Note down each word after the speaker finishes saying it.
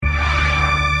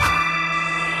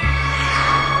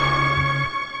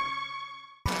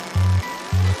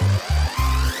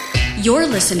You're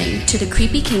listening to the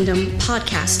Creepy Kingdom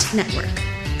Podcast Network,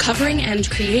 covering and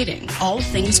creating all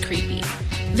things creepy.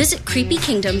 Visit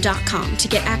creepykingdom.com to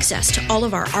get access to all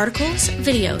of our articles,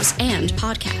 videos, and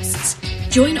podcasts.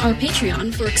 Join our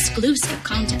Patreon for exclusive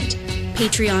content.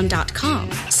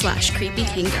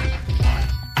 Patreon.com/creepykingdom.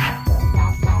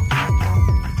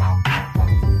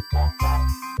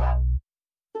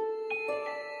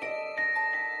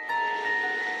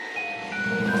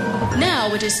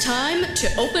 Now it is time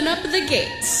to open up the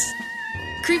gates.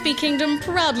 Creepy Kingdom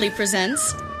proudly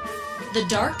presents The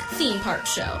Dark Theme Park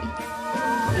Show.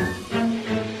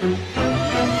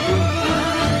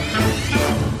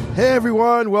 Hey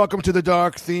everyone, welcome to the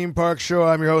Dark Theme Park Show.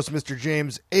 I'm your host, Mr.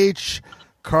 James H.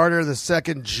 Carter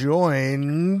II,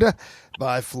 joined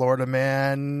by Florida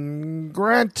Man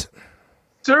Grant.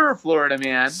 Sir, Florida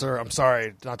Man. Sir, I'm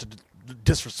sorry not to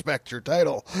disrespect your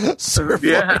title. Sir,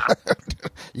 Yeah.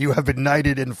 You have been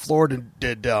knighted in Florida.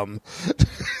 I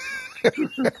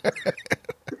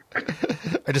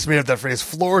just made up that phrase,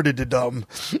 Florida dumb.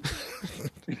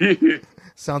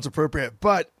 Sounds appropriate,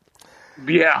 but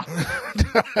Yeah.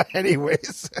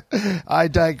 anyways, I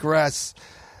digress.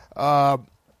 So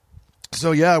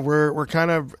yeah, we're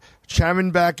kind of chiming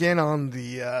back in on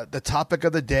the topic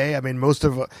of the day. I mean, most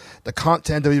of the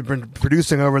content that we've been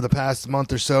producing over the past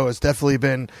month or so has definitely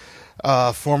been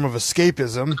a form of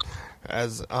escapism,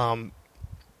 as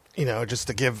just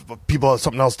to give people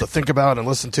something else to think about and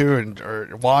listen to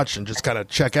or watch and just kind of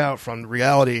check out from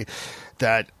reality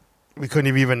that we couldn't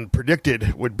have even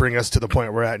predicted would bring us to the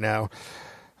point we're at now.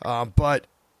 But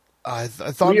I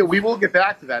thought we will get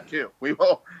back to that too. We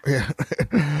will. Yeah,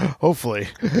 hopefully.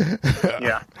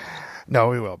 Yeah. No,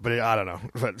 we will, but I don't know.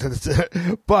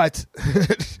 But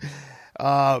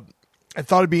I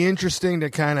thought it'd be interesting to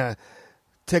kind of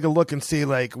take a look and see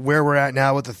like where we're at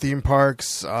now with the theme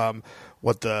parks,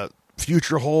 what the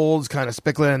future holds, kind of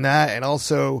speculate on that, and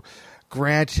also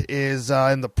Grant is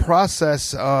in the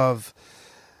process of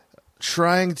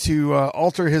trying to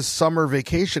alter his summer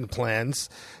vacation plans,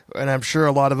 and I'm sure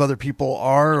a lot of other people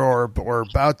are or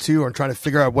about to, or trying to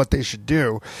figure out what they should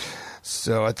do.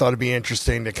 So I thought it'd be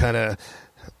interesting to kind of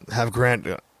have Grant,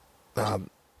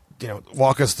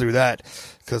 walk us through that,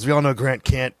 because we all know Grant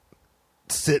can't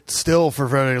sit still for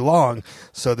very long.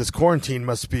 So this quarantine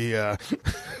must be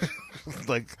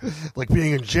like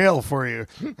being in jail for you.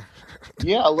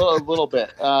 Yeah, a little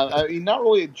bit. I mean, not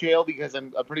really in jail, because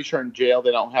I'm pretty sure in jail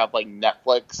they don't have like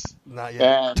Netflix, Not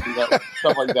yet. and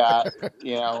stuff like that.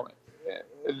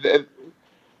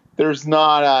 There's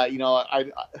not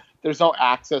there's no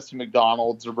access to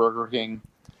McDonald's or Burger King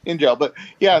in jail. But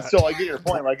yeah, still, I get your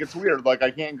point. Like, it's weird. Like,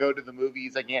 I can't go to the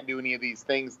movies. I can't do any of these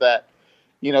things that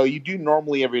you do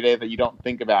normally every day that you don't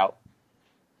think about.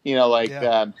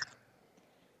 And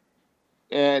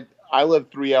I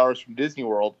live 3 hours from Disney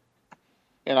World,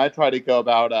 and I try to go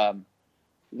about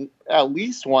at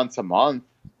least once a month.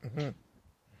 Mm-hmm.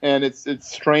 And it's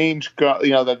strange,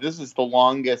 that this is the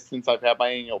longest since I've had my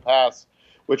annual pass,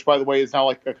 which, by the way, is now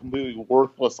like a completely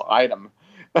worthless item.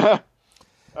 Actually,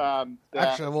 I've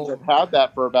had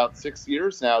that for about 6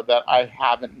 years now that I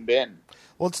haven't been.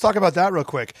 Well, let's talk about that real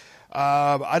quick.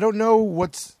 I don't know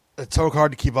it's so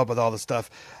hard to keep up with all this stuff.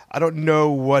 I don't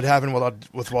know what happened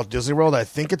with Walt Disney World. I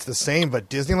think it's the same, but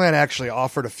Disneyland actually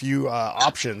offered a few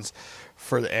options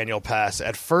for the annual pass.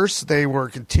 At first, they were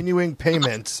continuing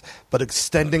payments, but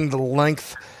extending the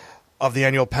length of the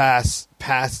annual pass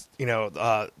past,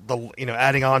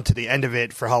 adding on to the end of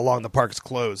it for how long the park's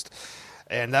closed.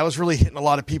 And that was really hitting a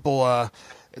lot of people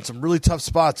in some really tough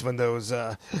spots when those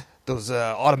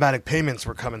automatic payments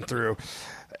were coming through.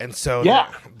 And so,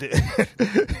 yeah.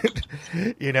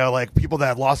 Like people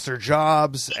that lost their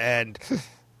jobs, and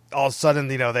all of a sudden,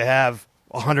 they have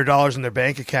 $100 in their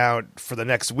bank account for the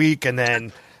next week, and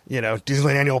then,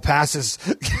 Disneyland annual passes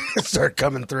start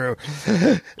coming through.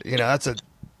 That's a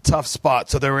tough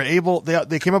spot. So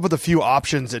they came up with a few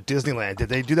options at Disneyland. Did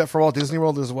they do that for Walt Disney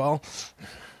World as well?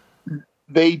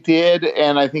 They did,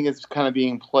 and I think it's kind of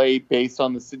being played based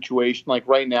on the situation. Like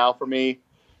right now for me,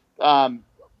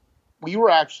 we were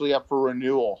actually up for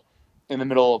renewal in the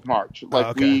middle of March.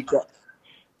 But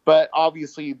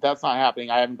obviously that's not happening.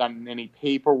 I haven't gotten any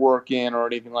paperwork in or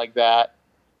anything like that.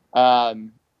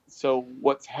 So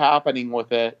what's happening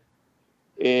with it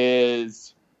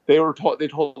is they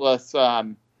told us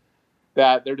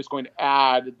that they're just going to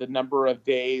add the number of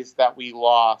days that we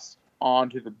lost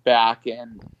onto the back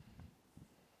end.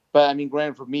 But I mean,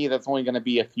 granted, for me, that's only going to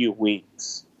be a few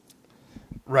weeks.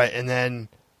 Right,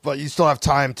 but you still have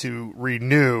time to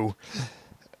renew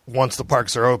once the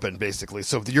parks are open, basically.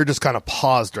 So you're just kind of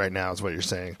paused right now, is what you're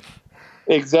saying.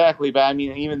 Exactly, but I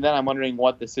mean, even then, I'm wondering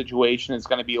what the situation is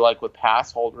going to be like with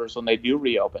pass holders when they do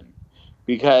reopen,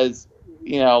 because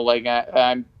like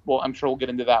I'm sure we'll get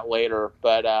into that later,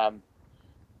 but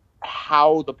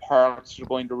how the parks are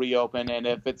going to reopen and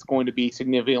if it's going to be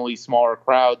significantly smaller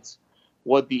crowds,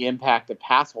 what the impact of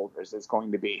pass holders is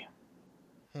going to be.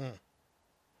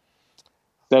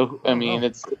 So I mean,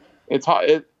 it's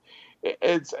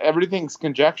everything's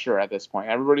conjecture at this point.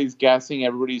 Everybody's guessing,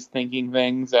 everybody's thinking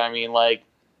things. I mean, like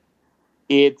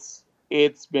it's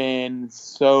been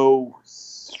so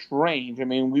strange. I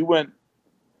mean, we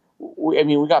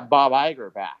got Bob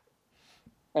Iger back.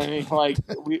 I mean, like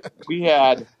we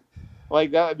had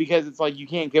like that, because it's like you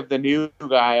can't give the new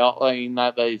guy. I mean,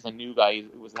 not that he's a new guy. He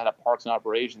was head of Parks and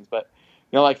Operations, but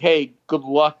like, hey, good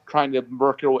luck trying to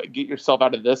get yourself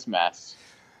out of this mess.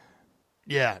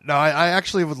 Yeah, no, I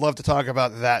actually would love to talk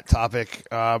about that topic.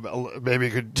 Maybe we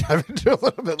could dive into a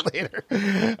little bit later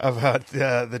about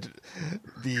the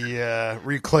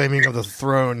reclaiming of the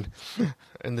throne,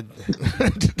 and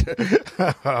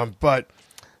but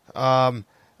right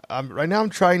now I'm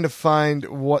trying to find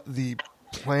what the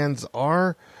plans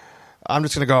are. I'm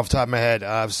just going to go off the top of my head.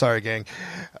 I'm sorry, gang,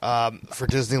 for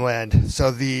Disneyland.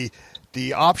 So the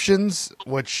options,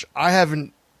 which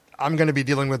I'm going to be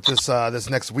dealing with this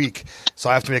next week, so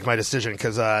I have to make my decision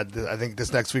because I think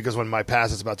this next week is when my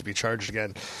pass is about to be charged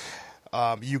again.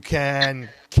 You can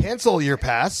cancel your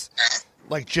pass,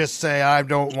 like just say I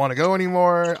don't want to go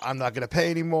anymore, I'm not going to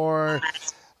pay anymore,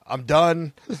 I'm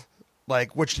done.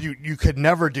 Like, which you could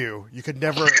never do. You could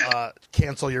never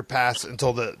cancel your pass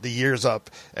until the year's up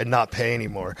and not pay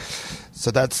anymore.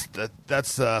 So that's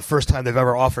the first time they've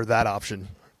ever offered that option.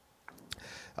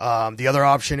 The other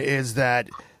option is that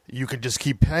you could just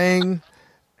keep paying,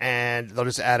 and they'll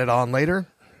just add it on later.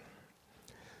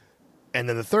 And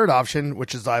then the third option,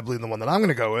 which is I believe the one that I'm going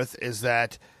to go with, is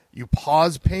that you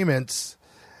pause payments,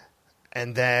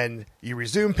 and then you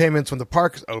resume payments when the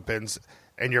park opens,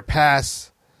 and your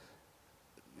pass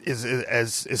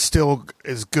is still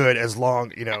as good as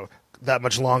long, that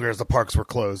much longer as the parks were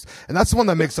closed. And that's the one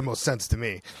that makes the most sense to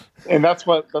me. And that's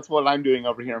what I'm doing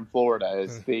over here in Florida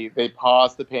is they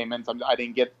pause the payments. I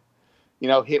didn't get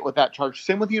hit with that charge.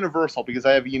 Same with Universal, because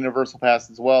I have a Universal pass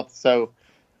as well. So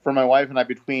for my wife and I,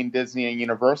 between Disney and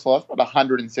Universal, that's about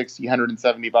 $160,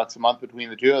 $170 a month between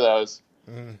the two of those.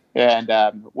 Mm-hmm.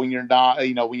 And when you're not,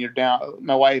 when you're down,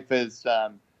 my wife is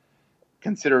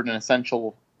considered an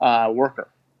essential worker.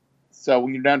 So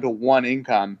when you're down to one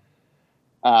income,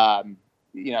 that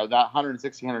 $160,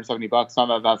 $170, not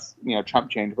that that's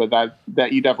chump change, but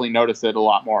that you definitely notice it a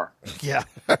lot more. Yeah,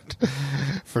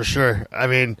 for sure. I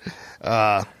mean,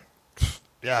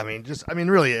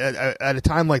 really, at a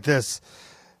time like this,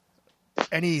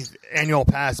 any annual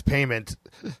pass payment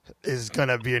is going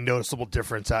to be a noticeable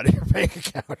difference out of your bank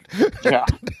account. Yeah.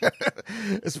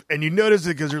 And you notice it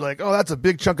because you're like, oh, that's a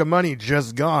big chunk of money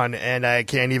just gone, and I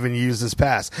can't even use this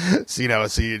pass.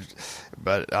 So,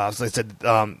 but as I said,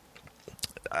 there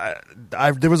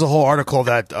was a whole article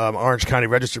that Orange County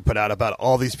Register put out about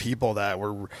all these people that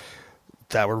were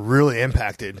really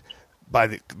impacted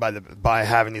by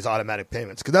having these automatic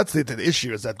payments, because that's the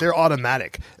issue, is that they're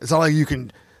automatic. It's not like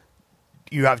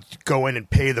you have to go in and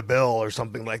pay the bill or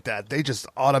something like that. They just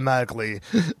automatically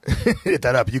hit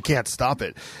that up. You can't stop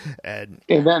it. And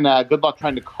then good luck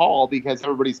trying to call, because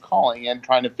everybody's calling and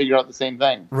trying to figure out the same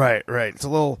thing. Right. It's a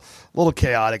little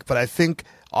chaotic, but I think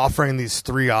offering these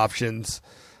three options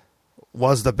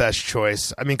was the best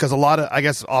choice. I mean, because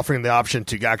offering the option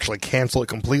to actually cancel it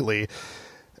completely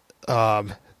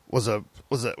was a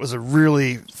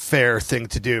really fair thing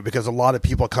to do, because a lot of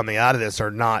people coming out of this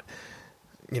are not,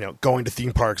 going to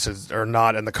theme parks are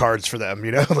not in the cards for them.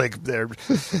 Like they're.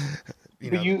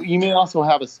 But you may also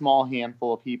have a small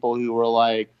handful of people who are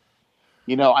like,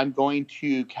 I'm going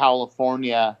to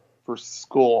California for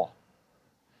school.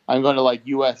 I'm going to like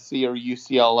USC or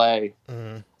UCLA.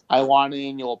 Mm-hmm. I want an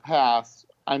annual pass.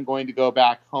 I'm going to go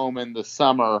back home in the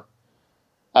summer.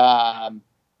 I'm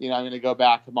going to go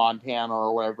back to Montana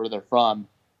or wherever they're from.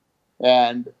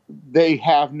 And they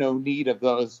have no need of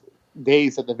those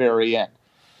days at the very end.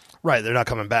 Right, they're not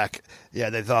coming back.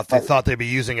 Yeah, they thought they'd be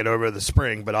using it over the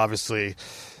spring, but obviously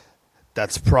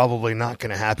that's probably not going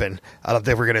to happen. I don't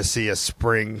think we're going to see a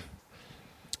spring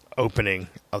opening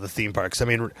of the theme parks. I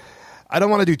mean, I don't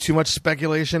want to do too much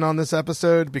speculation on this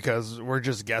episode because we're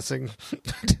just guessing.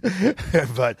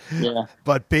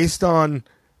 But based on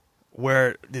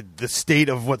where the state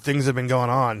of what things have been going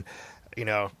on,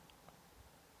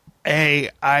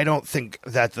 I don't think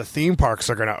that the theme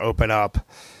parks are going to open up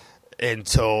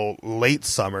until late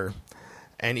summer.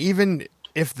 And even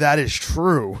if that is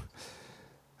true,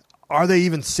 are they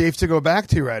even safe to go back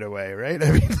to right away? Right?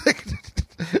 I mean, like,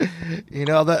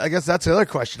 I guess that's the other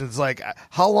question. It's like,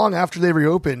 how long after they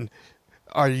reopen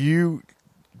are you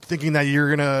thinking that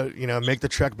you're gonna, make the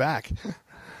trek back?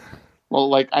 Well,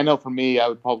 like, I know for me, I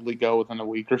would probably go within a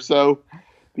week or so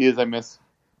because I miss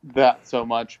that so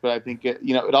much. But I think it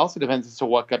also depends as to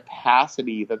what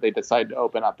capacity that they decide to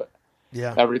open up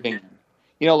everything.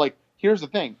 Like, here's the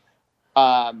thing.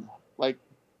 Like,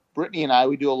 Brittany and I,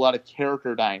 we do a lot of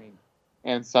character dining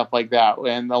and stuff like that.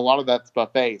 And a lot of that's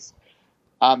buffets.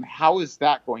 How is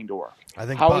that going to work? I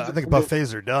think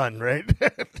buffets are done, right?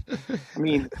 I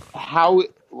mean,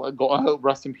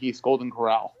 rest in peace, Golden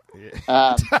Corral.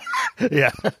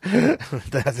 Yeah.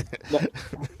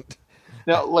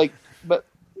 No, like, but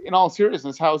in all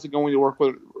seriousness, how is it going to work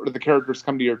where the characters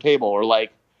come to your table? Or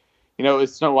like,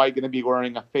 is Snow White going to be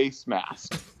wearing a face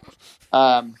mask?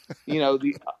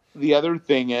 The other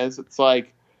thing is, it's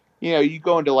like, you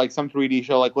go into like some 3D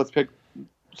show, like let's pick,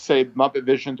 say, Muppet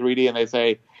Vision 3D, and they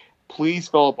say, please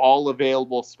fill up all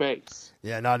available space.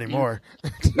 Yeah, not anymore.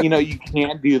 You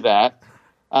can't do that.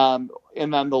 And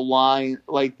then the line,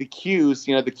 like the queues,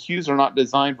 the queues are not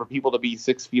designed for people to be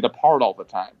 6 feet apart all the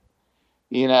time.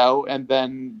 And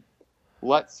then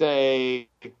let's say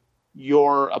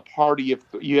you're a party of,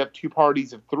 you have two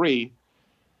parties of three,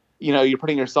 you're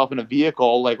putting yourself in a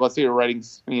vehicle, like let's say you're riding,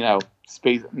 not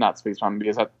Space Mountain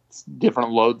because that's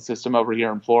different load system over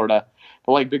here in Florida,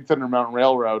 but like Big Thunder Mountain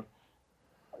Railroad,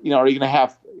 are you going to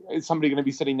have, is somebody going to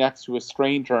be sitting next to a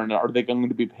stranger, and are they going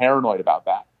to be paranoid about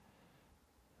that?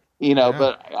 Yeah.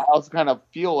 But I also kind of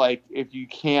feel like if you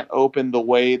can't open the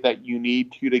way that you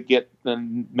need to get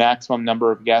the maximum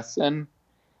number of guests in,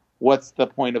 what's the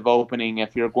point of opening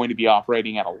if you're going to be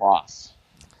operating at a loss?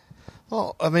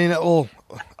 Well, I mean, I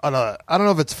don't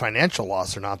know if it's financial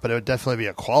loss or not, but it would definitely be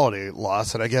a quality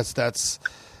loss. And I guess that's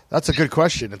a good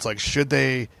question. It's like, should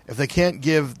they, if they can't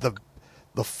give the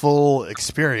full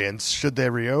experience, should they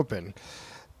reopen?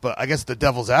 But I guess the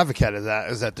devil's advocate of that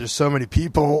is that there's so many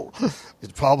people,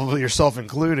 probably yourself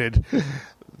included,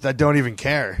 that don't even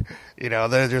care.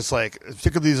 They're just like,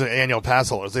 particularly these are annual pass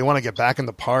holders. They want to get back in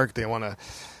the park. They want to,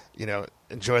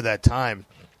 enjoy that time.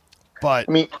 But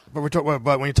when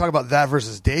you talk about that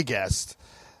versus day guest,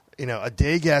 a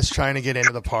day guest trying to get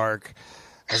into the park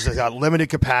has got limited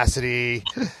capacity.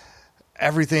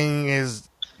 Everything is,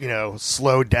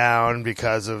 slowed down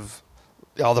because of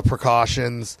all the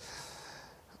precautions.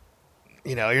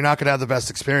 You're not going to have the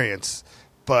best experience.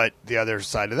 But the other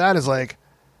side of that is like,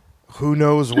 who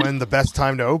knows when the best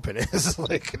time to open is?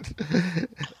 Like,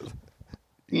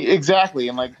 exactly.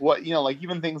 And like what, like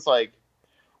even things like,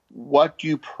 what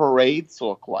do parades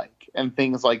look like and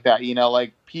things like that?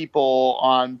 Like people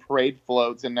on parade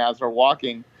floats and as they're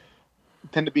walking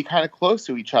tend to be kind of close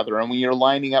to each other. And when you're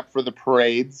lining up for the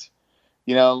parades,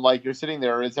 like you're sitting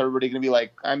there, is everybody going to be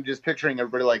like, I'm just picturing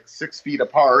everybody like 6 feet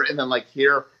apart and then like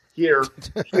here,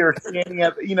 standing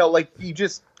up, like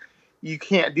you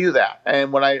can't do that.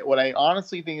 And what I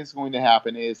honestly think is going to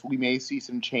happen is we may see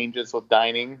some changes with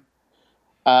dining.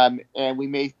 And we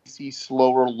may see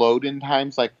slower load-in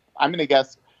times. Like, I'm going to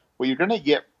guess what you're going to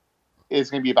get is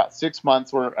going to be about 6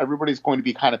 months where everybody's going to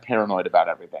be kind of paranoid about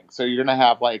everything. So you're going to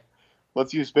have, like,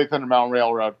 let's use Big Thunder Mountain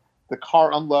Railroad. The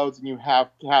car unloads and you have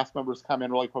cast members come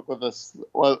in really quick with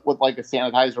like a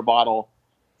sanitizer bottle,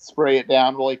 spray it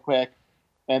down really quick,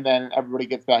 and then everybody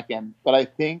gets back in. But I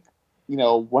think,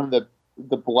 one of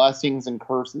the blessings and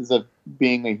curses of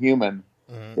being a human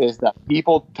is that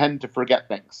people tend to forget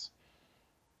things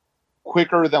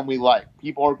quicker than we like.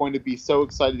 People are going to be so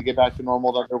excited to get back to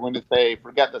normal that they're going to say,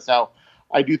 forget this. Now,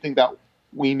 I do think that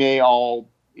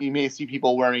you may see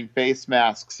people wearing face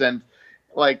masks. And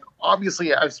like,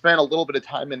 obviously I've spent a little bit of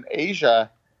time in Asia,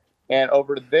 and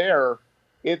over there,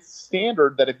 it's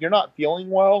standard that if you're not feeling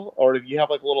well, or if you have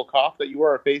like a little cough, that you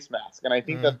wear a face mask. And I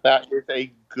think that is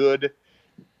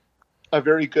a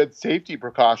very good safety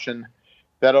precaution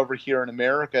that over here in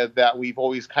America that we've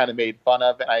always kind of made fun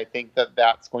of, and I think that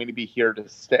that's going to be here to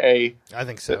stay. I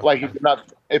think so. Like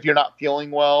if you're not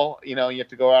feeling well, you have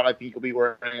to go out. I think you'll be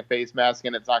wearing a face mask,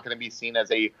 and it's not going to be seen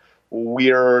as a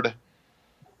weird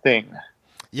thing.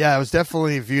 Yeah, it was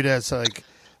definitely viewed as like,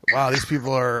 wow, these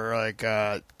people are like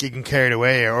getting carried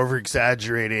away or over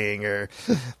exaggerating or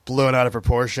blowing out of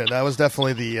proportion. That was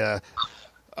definitely the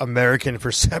American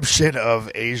perception of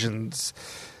Asians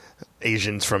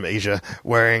from Asia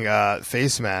wearing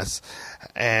face masks,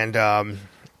 and no,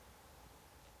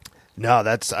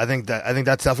 I think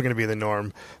that's definitely going to be the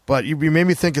norm. But you made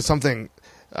me think of something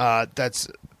that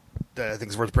I think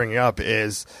is worth bringing up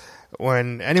is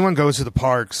when anyone goes to the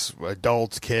parks,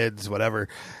 adults, kids, whatever.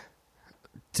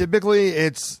 typically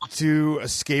it's to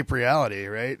escape reality,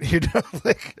 right?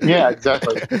 Yeah,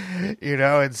 exactly.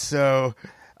 And so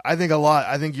I think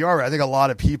you're right. I think a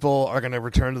lot of people are going to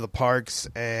return to the parks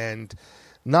and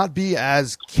not be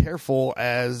as careful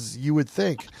as you would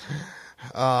think.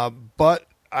 But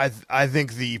I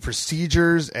think the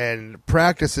procedures and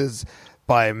practices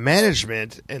by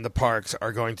management in the parks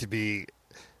are going to be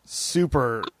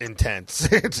super intense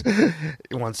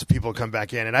once people come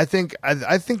back in, and I think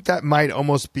that might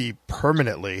almost be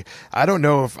permanently. I don't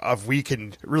know if we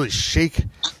can really shake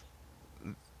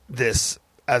this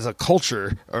as a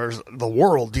culture or the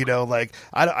world.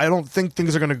 I don't think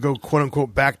things are going to go quote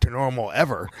unquote back to normal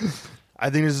ever. I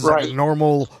think this is right. like a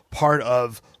normal part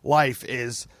of life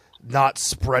is not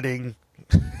spreading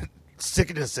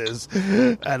sicknesses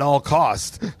at all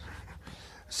costs.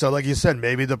 So, like you said,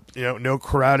 maybe no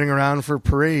crowding around for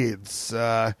parades,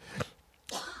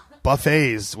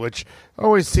 buffets, which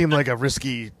always seem like a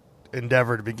risky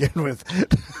endeavor to begin with.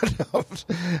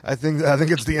 I think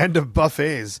it's the end of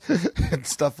buffets and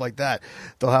stuff like that.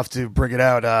 They'll have to bring it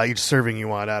out each serving you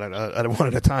want at one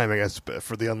at a time, I guess,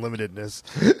 for the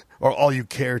unlimitedness or all you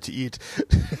care to eat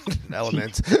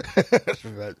element.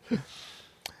 But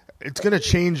it's going to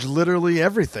change literally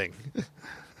everything.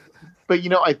 But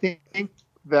I think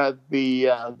that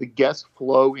the guest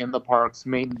flow in the parks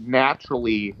may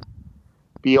naturally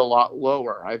be a lot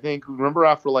lower. I think, remember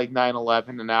after like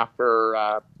 9/11 and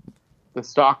after the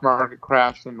stock market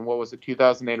crashed in,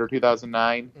 2008 or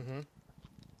 2009? Mm-hmm.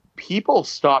 People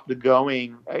stopped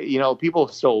going. People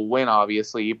still win,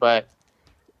 obviously, but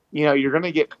you're going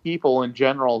to get people in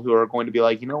general who are going to be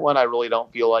like, you know what, I really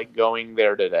don't feel like going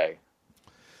there today.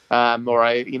 Or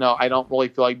I don't really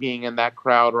feel like being in that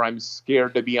crowd, or I'm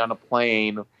scared to be on a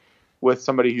plane with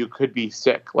somebody who could be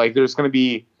sick. Like it's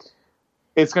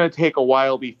going to take a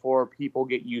while before people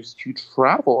get used to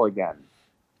travel again.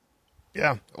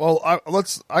 Yeah. Well, I'm going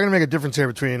to make a difference here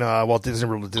between Walt Disney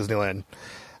World and Disneyland.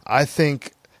 I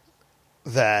think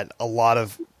that a lot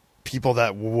of people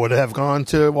that would have gone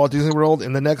to Walt Disney World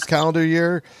in the next calendar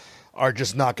year are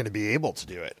just not going to be able to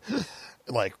do it,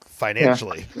 like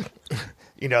financially.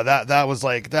 Yeah. That was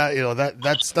like that.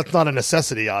 That's not a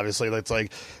necessity. Obviously,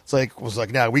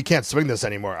 now we can't swing this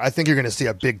anymore. I think you're going to see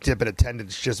a big dip in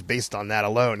attendance just based on that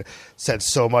alone, since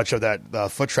so much of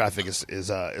that foot traffic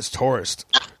is tourist.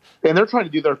 And they're trying to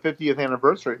do their 50th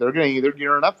anniversary. They're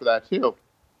gearing up for that too.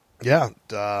 Yeah,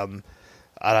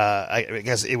 I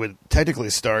guess it would technically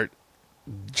start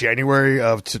January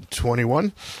of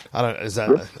 21. I don't. Is that?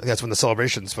 Sure. I think that's when the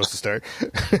celebration is supposed to start.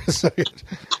 So,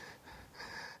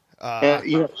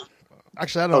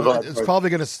 actually, I don't know. It's probably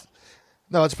going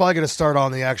to start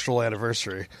on the actual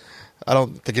anniversary. I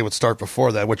don't think it would start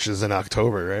before that, which is in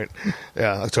October, right?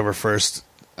 Yeah, October 1st,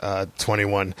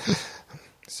 21.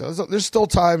 So there's still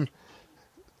time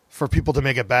for people to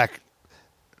make it back,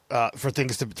 for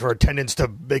attendance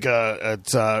to make a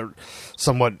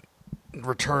somewhat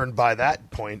return by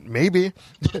that point. Maybe.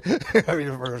 I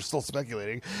mean, we're still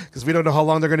speculating because we don't know how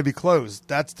long they're going to be closed.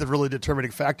 That's the really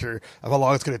determining factor of how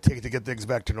long it's going to take to get things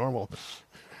back to normal.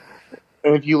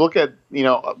 And if you look at,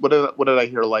 what did I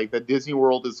hear? Like that Disney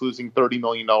World is losing $30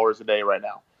 million a day right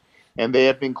now. And they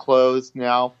have been closed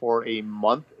now for a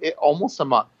month, almost a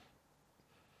month.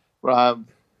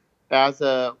 As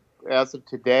of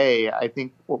today, I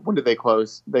think, when did they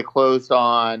close? They closed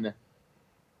on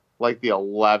like the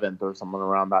 11th or something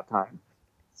around that time.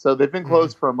 So they've been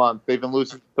closed for a month. They've been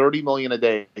losing $30 million a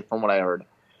day from what I heard.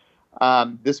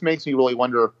 This makes me really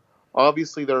wonder.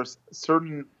 Obviously, there's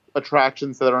certain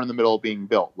attractions that are in the middle of being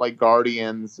built, like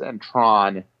Guardians and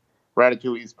Tron.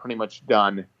 Ratatouille is pretty much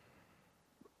done.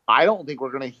 I don't think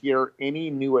we're going to hear any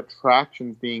new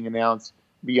attractions being announced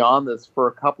beyond this for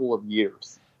a couple of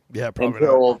years. Yeah, probably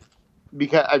not.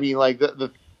 Because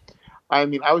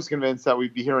I was convinced that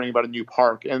we'd be hearing about a new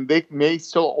park, and they may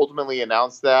still ultimately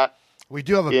announce that. We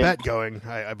do have a bet going,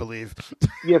 I believe.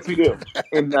 Yes, we do.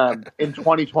 In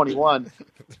 2021,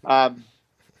 like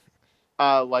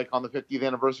on the 50th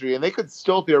anniversary, and they could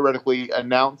still theoretically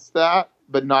announce that,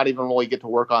 but not even really get to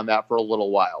work on that for a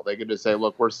little while. They could just say,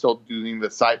 "Look, we're still doing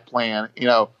the site plan,"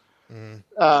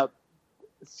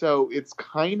 So it's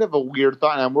kind of a weird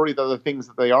thought, and I'm worried that the things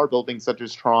that they are building, such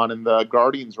as Tron and the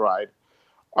Guardians ride,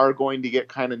 are going to get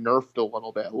kind of nerfed a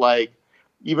little bit. Like,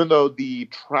 even though the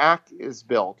track is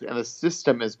built and the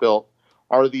system is built,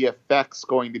 are the effects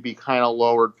going to be kind of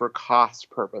lowered for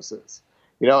cost purposes?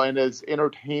 And as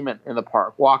entertainment in the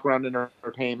park, walk around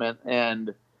entertainment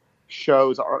and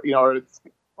shows, are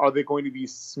they going to be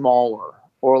smaller?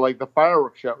 Or like the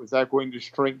fireworks show, is that going to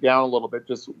shrink down a little bit,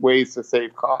 just ways to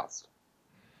save cost?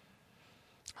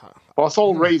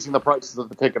 Also raising the prices of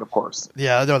the ticket, of course.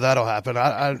 Yeah, I know that'll happen.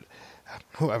 I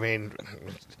mean,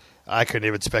 I couldn't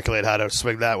even speculate how to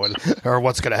swing that one or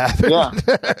what's going to happen. Yeah.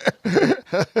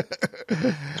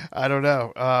 I don't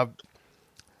know.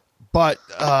 But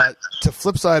to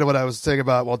flip side of what I was saying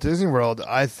about Walt Disney World,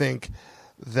 I think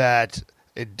that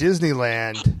at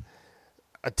Disneyland,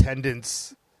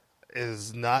 attendance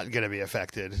is not going to be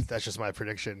affected. That's just my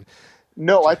prediction.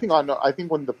 No, I think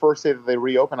when the first day that they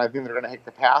reopen, I think they're going to hit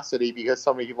capacity because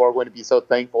so many people are going to be so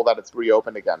thankful that it's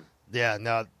reopened again. Yeah,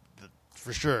 no,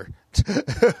 for sure.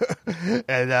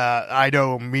 And I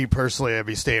know me personally, I'd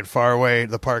be staying far away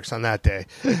the parks on that day.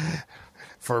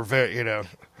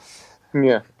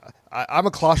 Yeah. I'm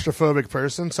a claustrophobic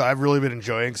person, so I've really been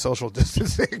enjoying social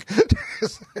distancing.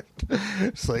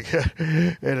 It's like,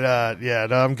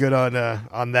 I'm good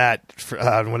on that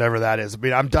whenever that is. I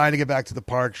mean, I'm dying to get back to the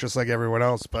parks just like everyone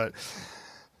else, but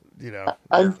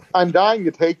I'm dying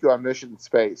to take you on Mission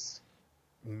Space.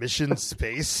 Mission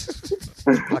Space.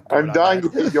 I'm dying to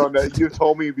take you on that. You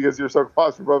told me because you're so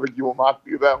claustrophobic, you will not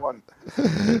do that one.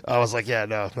 I was like, yeah,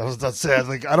 no, that's sad.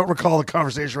 Like, I don't recall the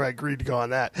conversation where I agreed to go on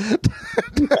that.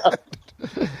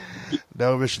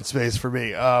 No Mission Space for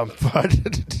me. But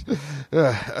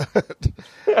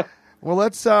well,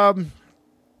 let's. I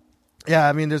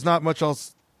mean, there's not much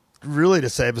else really to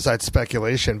say besides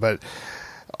speculation. But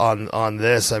on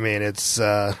this, I mean, it's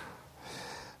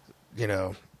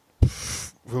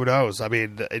who knows? I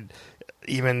mean,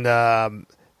 even the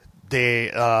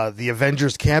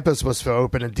Avengers campus was to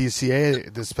open in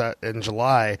DCA in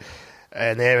July,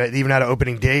 and they even had an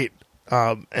opening date.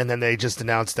 And then they just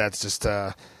announced that's just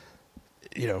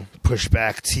pushed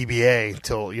back TBA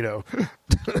till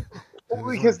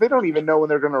because they don't even know when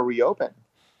they're going to reopen,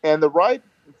 and the ride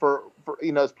for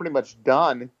is pretty much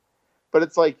done. But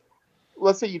it's like,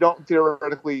 let's say you're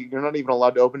not even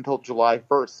allowed to open until July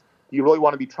 1st. You really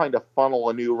want to be trying to funnel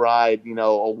a new ride,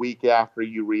 a week after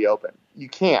you reopen. You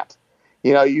can't.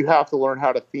 You have to learn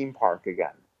how to theme park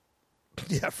again.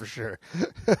 Yeah, for sure.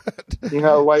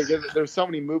 Like there's so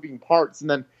many moving parts. And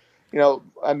then,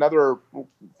 another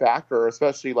factor,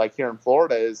 especially like here in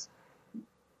Florida, is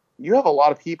you have a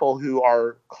lot of people who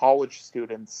are college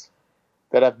students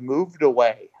that have moved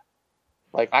away.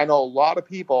 Like I know a lot of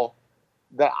people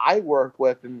that I work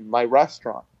with in my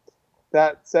restaurant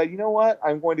that said, you know what,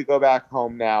 I'm going to go back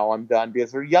home now. I'm done,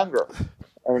 because they're younger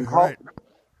and in college. Right.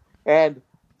 And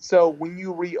so when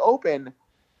you reopen,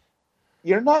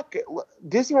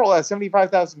 Disney World has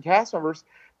 75,000 cast members.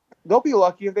 They'll be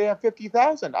lucky if they have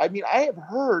 50,000. I mean, I have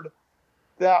heard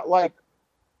that like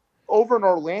over in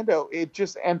Orlando, it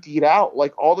just emptied out.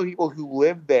 Like all the people who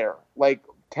lived there, like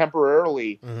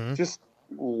temporarily, just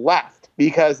left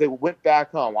because they went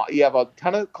back home. You have a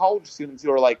ton of college students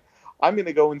who are like, I'm going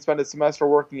to go and spend a semester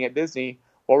working at Disney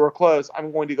while we're closed.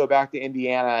 I'm going to go back to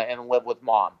Indiana and live with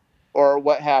mom or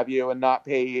what have you and not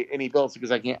pay any bills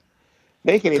because I can't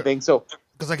make anything. So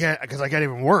because I can't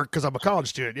even work because I'm a college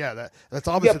student. Yeah, that's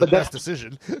obviously the best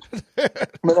decision. But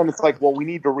then it's like, well, we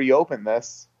need to reopen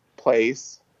this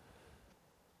place.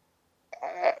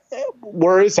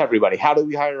 Where is everybody? How do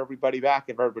we hire everybody back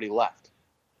if everybody left?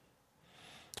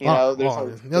 There'll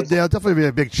definitely be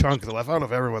a big chunk that left. I don't know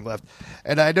if everyone left.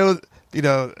 And I know,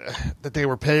 that they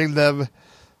were paying them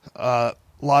a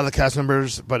lot of the cast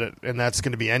members, and that's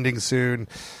going to be ending soon.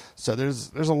 So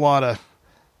there's a lot of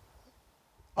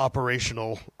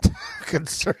operational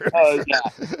concerns. Oh, yeah.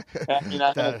 I mean,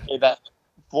 I'm going to say that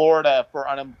Florida, for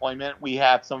unemployment, we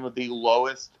have some of the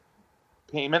lowest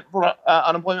payment for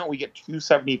unemployment. We get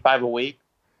 $275 a week.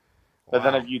 But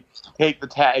then if you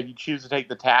choose to take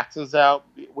the taxes out,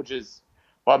 which is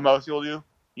what most people do,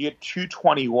 you get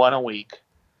 $221 a week.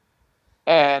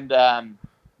 And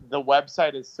the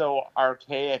website is so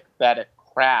archaic that it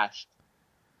crashed.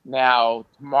 Now,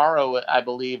 tomorrow, I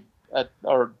believe,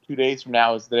 or 2 days from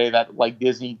now is the day that like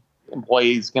Disney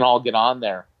employees can all get on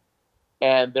there.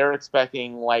 And they're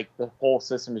expecting like the whole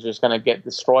system is just going to get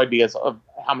destroyed because of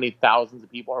how many thousands of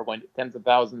people tens of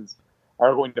thousands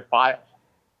are going to file.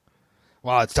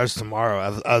 Wow, it starts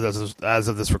tomorrow as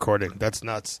of this recording. That's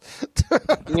nuts.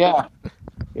 Yeah.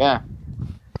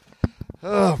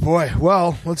 Oh boy.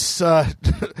 Well, let's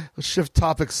shift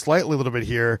topics slightly a little bit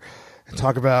here and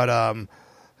talk about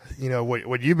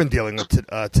what you've been dealing with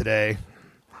today.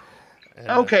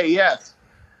 Okay. Yes.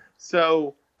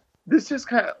 So this is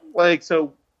kind of like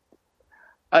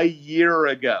a year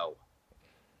ago.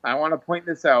 I want to point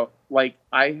this out. Like,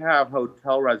 I have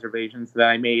hotel reservations that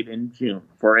I made in June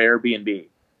for Airbnb.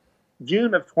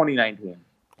 June of 2019.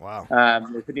 Wow.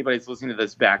 If anybody's listening to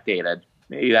this backdated,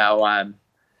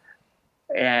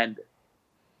 and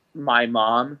my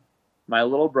mom, my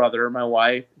little brother, my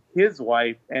wife, his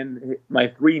wife, and my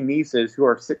 3 nieces who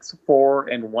are 6, 4,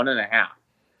 and 1.5.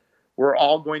 We're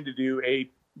all going to do a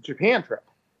Japan trip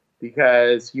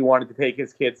because he wanted to take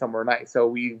his kids somewhere nice. So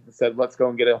we said, let's go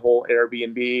and get a whole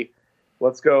Airbnb.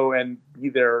 Let's go and be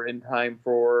there in time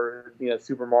for,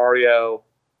 Super Mario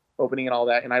opening and all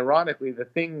that. And ironically, the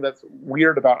thing that's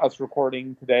weird about us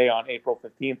recording today on April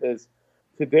 15th is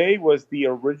today was the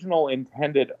original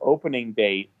intended opening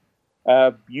date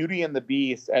of Beauty and the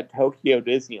Beast at Tokyo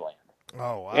Disneyland.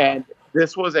 Oh, wow. And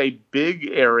this was a big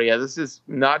area. This is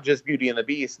not just Beauty and the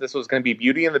Beast. This was going to be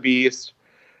Beauty and the Beast,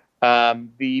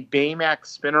 the Baymax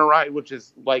spinner ride, which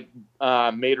is like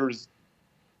Mater's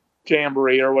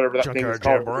Jamboree or whatever that thing is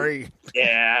called. Jamboree.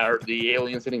 Yeah, or the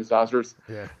Alien Sitting Saucers.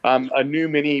 Yeah. A new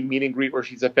mini meet and greet where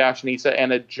she's a fashionista,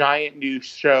 and a giant new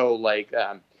show, like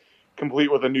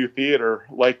complete with a new theater,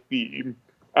 like the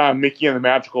Mickey and the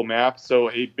Magical Map. So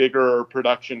a bigger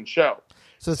production show.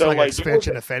 So it's like an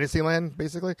expansion of Fantasyland,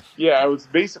 basically? Yeah, it was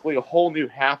basically a whole new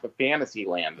half of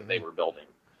Fantasyland that they were building.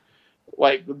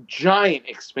 Like, giant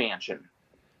expansion.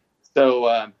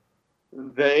 So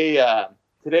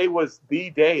today was the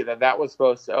day that was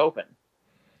supposed to open.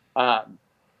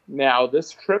 Now,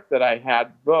 this trip that I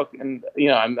had booked, and,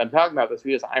 I'm talking about this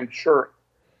because I'm sure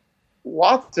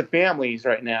lots of families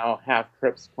right now have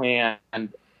trips planned,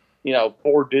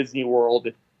 for Disney World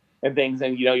and things,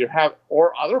 and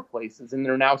or other places, and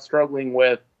they're now struggling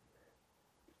with,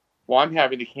 I'm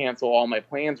having to cancel all my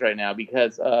plans right now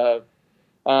because of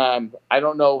I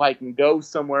don't know if I can go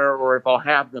somewhere or if I'll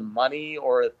have the money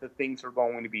or if the things are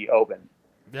going to be open.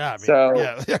 Yeah,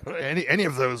 any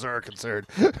of those are a concern.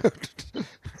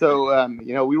 So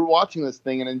we were watching this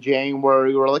thing, and in January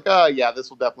we were like, oh yeah, this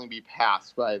will definitely be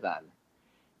passed by then,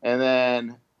 and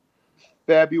then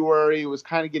February was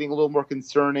kind of getting a little more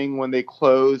concerning when they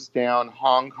closed down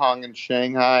Hong Kong and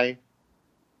Shanghai.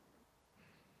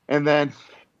 And then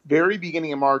very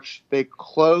beginning of March, they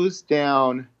closed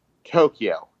down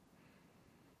Tokyo.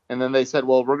 And then they said,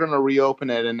 well, we're going to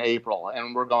reopen it in April.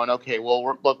 And we're going, okay,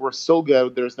 well, we're still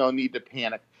good. There's no need to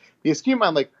panic. Because keep in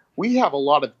mind, we have a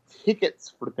lot of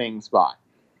tickets for things bought.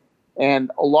 And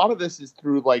a lot of this is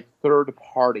through, third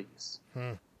parties.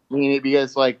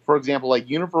 Because, for example,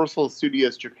 Universal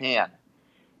Studios Japan,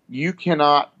 you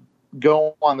cannot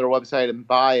go on their website and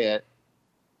buy it.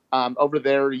 Over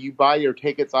there, you buy your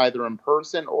tickets either in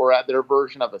person or at their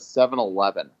version of a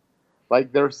 7-Eleven.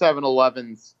 Their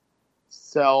 7-Elevens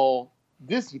sell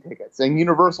Disney tickets and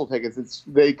Universal tickets.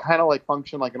 They kind of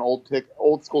function like an old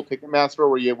school Ticketmaster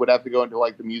where you would have to go into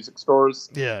the music stores.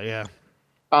 Yeah.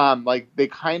 They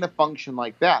kind of function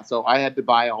like that. So I had to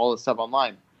buy all the stuff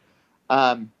online.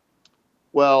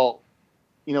 Well,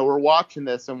 we're watching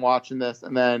this, and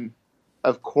then,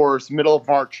 of course, middle of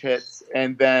March hits,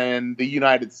 and then the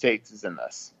United States is in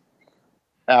this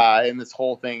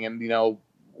whole thing, and,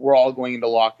 we're all going into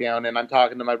lockdown, and I'm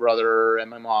talking to my brother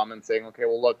and my mom and saying, okay,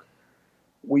 well, look,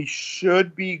 we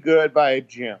should be good by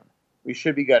June. We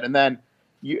should be good. And then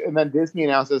Disney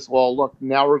announces, well, look,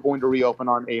 now we're going to reopen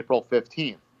on April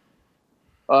 15th.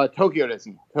 Tokyo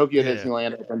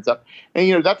Disneyland opens up,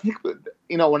 and that's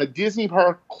when a Disney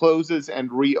park closes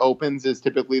and reopens is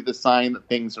typically the sign that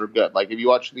things are good. If you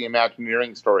watch the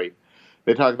Imagineering story,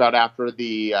 they talk about after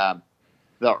the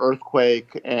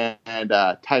earthquake and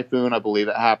typhoon, I believe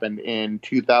it happened in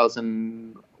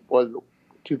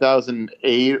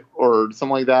 2008 or something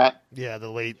like that. Yeah, the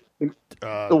late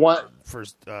the one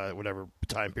first whatever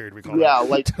time period we call it.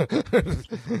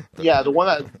 Yeah, the one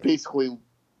that basically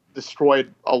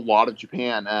destroyed a lot of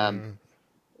Japan.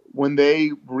 When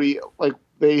they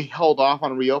they held off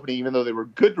on reopening, even though they were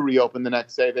good to reopen the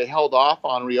next day, they held off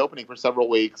on reopening for several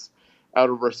weeks out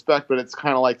of respect. But it's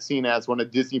kind of seen as when a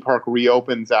Disney park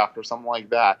reopens after something like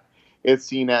that, it's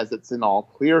seen as it's an all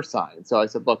clear sign. So I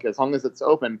said, look, as long as it's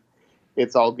open,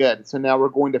 it's all good. So now we're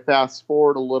going to fast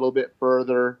forward a little bit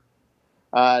further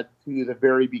to the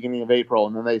very beginning of April.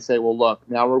 And then they say, well, look,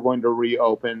 now we're going to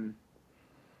reopen.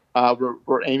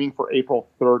 We're aiming for April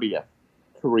 30th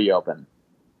to reopen.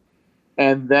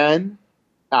 And then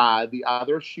the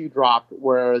other shoe dropped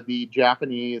where the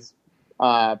Japanese,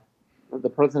 the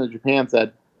president of Japan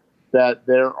said that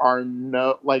there are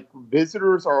no,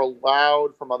 visitors are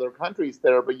allowed from other countries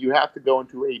there, but you have to go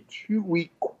into a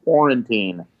 2-week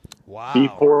quarantine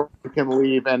before you can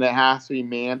leave, and it has to be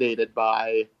mandated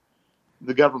by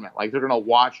the government. They're going to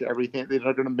watch everything. They're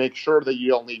going to make sure that you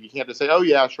don't leave. You can't just say, oh,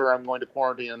 yeah, sure, I'm going to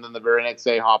quarantine, and then the very next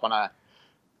day hop on a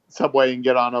subway and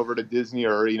get on over to Disney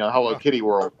or, Hello Kitty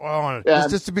World.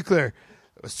 Just to be clear,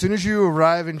 As soon as you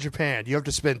arrive in Japan, you have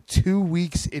to spend 2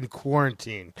 weeks in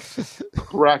quarantine.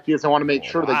 Correct. Yes, I want to make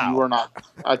sure that you are not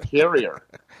a carrier.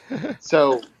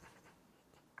 So,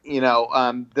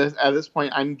 at this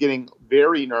point, I'm getting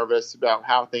very nervous about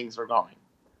how things are going.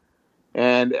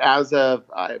 And as of,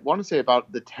 I want to say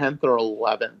about the 10th or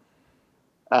 11th,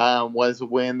 was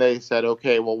when they said,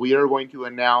 okay, well, we are going to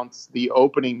announce the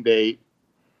opening date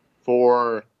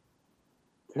for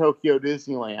Tokyo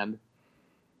Disneyland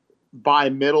by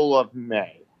middle of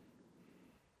May.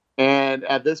 And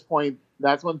at this point,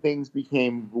 that's when things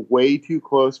became way too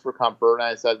close for comfort. And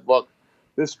I said, look,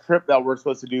 this trip that we're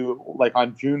supposed to do like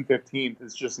on June 15th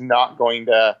is just not going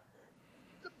to,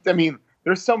 I mean,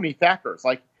 there's so many factors.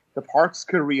 Like the parks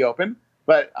could reopen,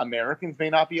 but Americans may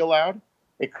not be allowed.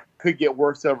 It could get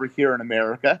worse over here in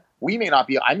America. I may not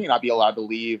be allowed to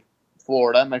leave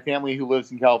Florida. My family who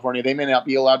lives in California, they may not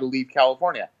be allowed to leave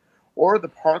California. Or the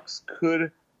parks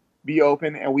could be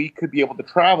open and we could be able to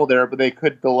travel there, but they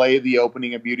could delay the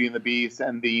opening of Beauty and the Beast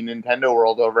and the Nintendo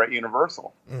World over at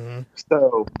Universal. Mm-hmm.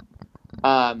 So,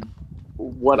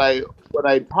 what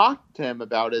I talked to him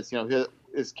about is,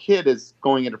 his kid is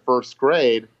going into first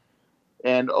grade,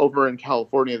 and over in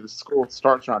California, the school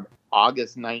starts around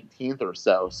August 19th or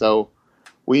so. So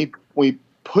we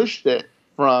pushed it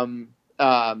from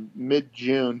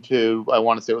mid-June to, I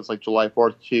want to say it was like July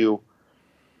 4th to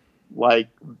like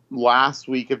last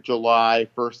week of July,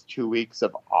 first 2 weeks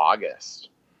of August.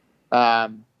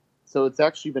 So it's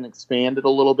actually been expanded a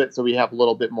little bit, so we have a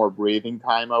little bit more breathing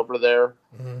time over there.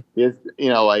 Mm-hmm.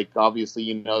 Like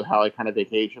obviously how I kind of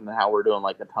vacation and how we're doing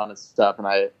like a ton of stuff, and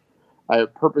I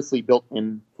purposely built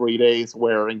in 3 days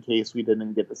where in case we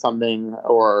didn't get to something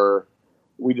or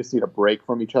we just need a break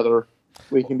from each other,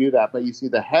 we can do that. But you see,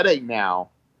 the headache now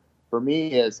for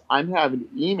me is I'm having to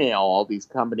email all these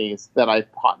companies that I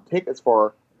bought tickets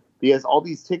for because all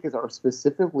these tickets are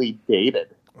specifically dated.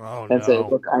 And say,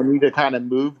 look, I need to kind of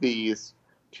move these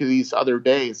to these other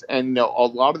days. And, a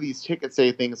lot of these tickets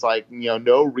say things like,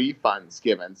 no refunds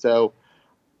given. So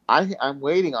I'm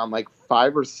waiting on like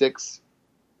 5 or 6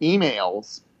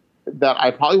 emails that I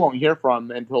probably won't hear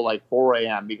from until like 4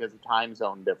 a.m. because of time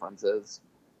zone differences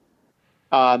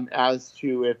as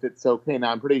to if it's okay.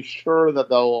 Now, I'm pretty sure that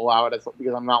they'll allow it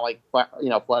because I'm not like, flat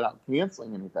out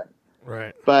canceling anything.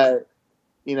 Right. But,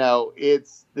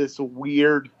 it's this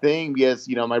weird thing because,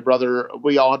 my brother,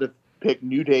 we all had to pick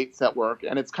new dates at work.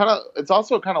 And it's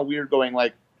also kind of weird going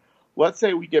like, let's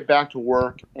say we get back to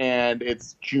work and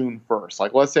it's June 1st.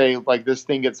 Like, let's say like this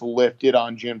thing gets lifted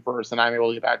on June 1st and I'm able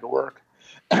to get back to work.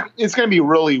 It's going to be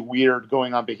really weird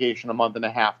going on vacation a month and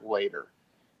a half later.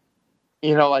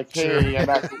 Like, hey, sure. I'm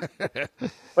back.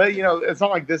 But, it's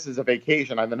not like this is a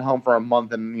vacation. I've been home for a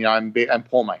month and, I'm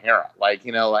pulling my hair out. Like,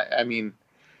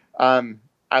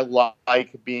 I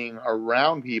like being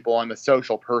around people. I'm a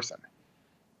social person.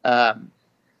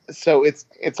 So it's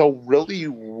a really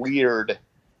weird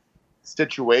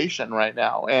situation right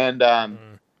now. And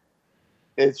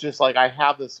it's just like I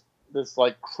have this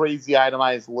like crazy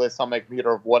itemized list on my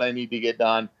computer of what I need to get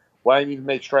done, what I need to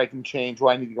make sure I can change,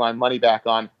 what I need to get my money back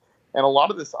on. And a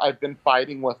lot of this I've been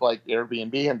fighting with like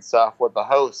Airbnb and stuff with the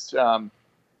host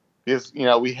because,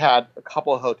 we had a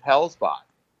couple of hotels bought.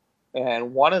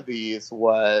 And one of these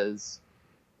was,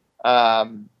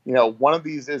 one of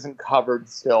these isn't covered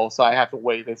still, so I have to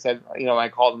wait. They said, I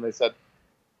called them, they said,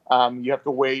 you have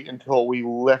to wait until we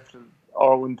lift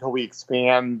or until we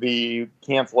expand the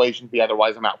cancellation fee.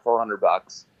 Otherwise, I'm out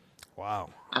 $400. Wow.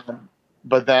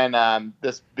 But then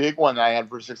this big one that I had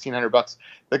for $1,600,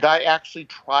 the guy actually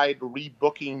tried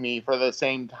rebooking me for the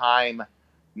same time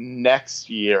next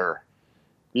year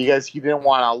because he didn't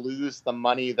want to lose the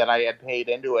money that I had paid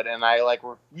into it. And I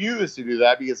refused to do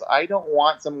that because I don't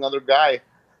want some guy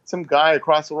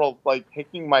across the world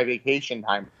taking my vacation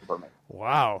time for me.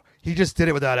 Wow. He just did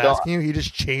it without asking you. He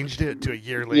just changed it to a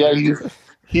year later. Yeah,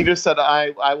 he just said,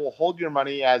 I will hold your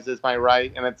money as is my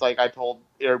right. And it's like I told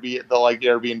the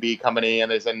Airbnb company,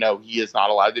 and they said, no, he is not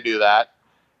allowed to do that.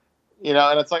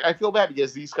 And it's like I feel bad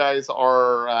because these guys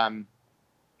are,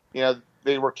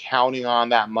 they were counting on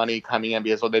that money coming in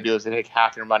because what they do is they take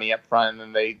half your money up front and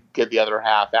then they get the other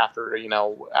half after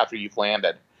you've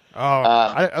landed. Oh,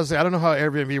 I don't know how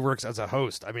Airbnb works as a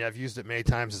host. I mean, I've used it many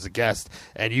times as a guest,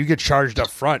 and you get charged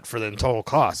up front for the total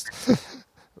cost.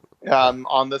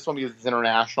 On this one, because it's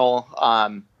international,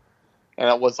 and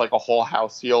it was like a whole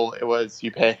house deal, it was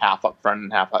you pay half up front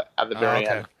and half at the very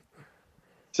end.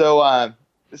 So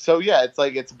yeah,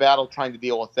 it's a battle trying to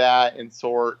deal with that and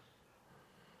sort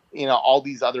all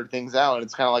these other things out. And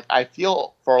it's kind of like I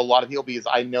feel for a lot of people because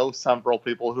I know several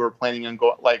people who are planning on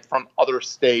going from other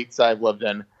states I've lived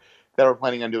in that were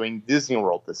planning on doing Disney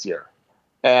World this year.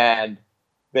 And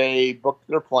they booked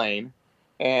their plane,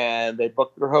 and they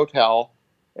booked their hotel,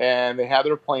 and they had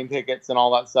their plane tickets and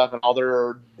all that stuff, and all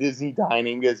their Disney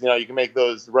dining, because, you can make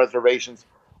those reservations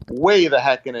way the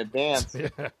heck in advance.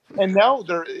 Yeah. And now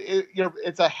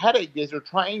it's a headache because you're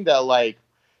trying to,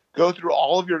 go through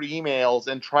all of your emails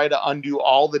and try to undo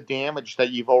all the damage that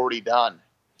you've already done.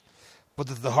 But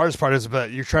the hardest part is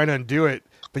that you're trying to undo it,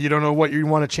 but you don't know what you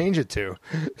want to change it to.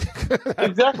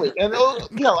 Exactly. And,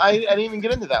 I didn't even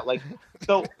get into that.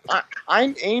 So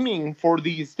I'm aiming for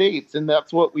these dates, and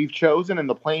that's what we've chosen, and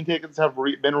the plane tickets have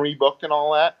been rebooked and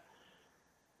all that.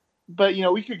 But,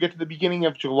 we could get to the beginning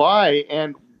of July,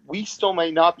 and we still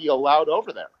may not be allowed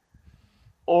over there.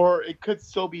 Or it could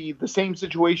still be the same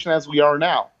situation as we are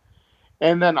now.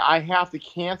 And then I have to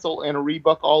cancel and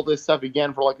rebook all this stuff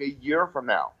again for a year from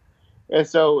now. And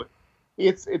so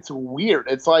it's weird.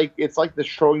 It's like the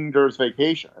Schrodinger's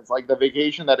vacation. It's like the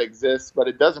vacation that exists, but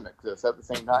it doesn't exist at the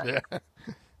same time. Yeah.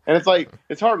 And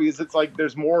it's hard because it's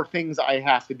there's more things I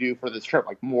have to do for this trip,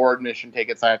 more admission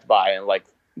tickets I have to buy, and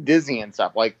Disney and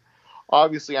stuff.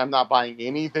 Obviously I'm not buying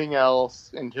anything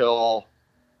else until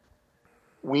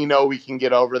we know we can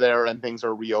get over there and things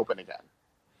are reopened again.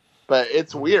 But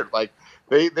it's weird.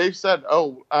 They've said,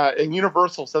 and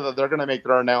Universal said that they're going to make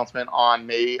their announcement on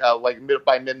May,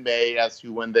 by mid-May as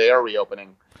to when they are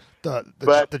reopening.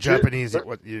 The Japanese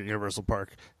Universal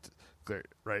Park,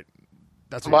 right?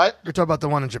 That's what you're talking about. The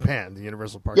one in Japan, the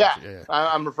Universal Park. Yeah.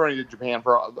 I'm referring to Japan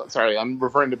I'm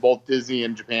referring to both Disney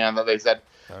and Japan, that they said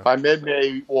by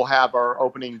mid-May we'll have our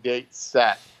opening date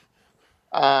set.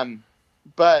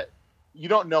 But you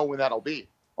don't know when that'll be.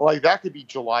 That could be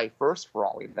July 1st for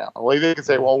all we know. They could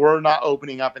say, well, we're not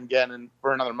opening up again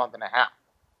for another month and a half.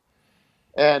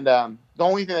 And the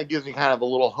only thing that gives me kind of a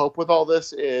little hope with all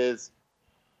this is,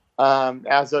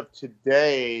 as of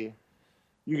today,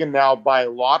 you can now buy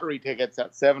lottery tickets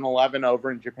at 7-Eleven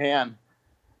over in Japan,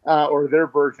 or their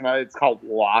version of it, it's called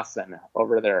Lawson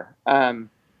over there,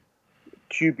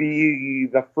 to be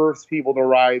the first people to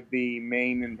ride the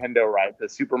main Nintendo ride, the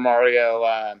Super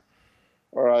Mario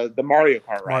or the Mario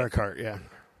Kart ride. Mario Kart, yeah.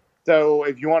 So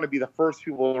if you want to be the first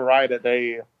people to ride it,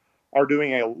 they are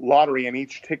doing a lottery, and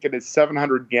each ticket is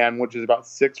 700 yen, which is about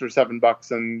 $6 or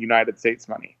 $7 in United States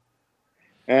money.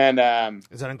 And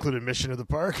is that include admission to the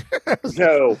park?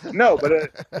 No, but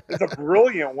it's a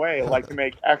brilliant way, to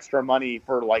make extra money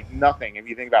for nothing. If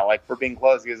you think about for being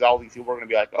closed, because all these people are going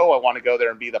to be oh, I want to go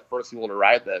there and be the first people to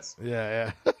ride this.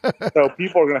 Yeah. So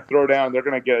people are going to throw down. They're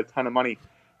going to get a ton of money.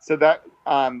 So that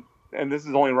and this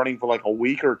is only running for a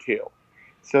week or two.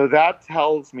 So that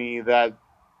tells me that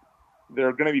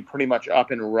they're going to be pretty much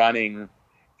up and running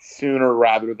sooner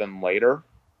rather than later.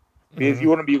 Because you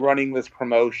wouldn't be running this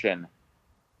promotion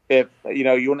if,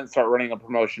 you wouldn't start running a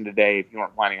promotion today if you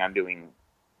weren't planning on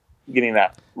getting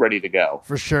that ready to go.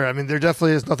 For sure. I mean, there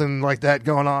definitely is nothing like that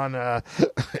going on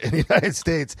in the United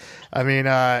States. I mean,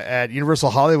 at Universal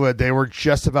Hollywood, they were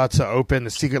just about to open the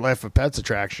Secret Life of Pets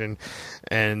attraction,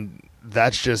 and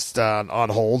that's just on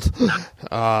hold.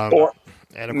 Or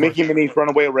Mickey Minnie's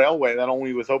Runaway Railway, that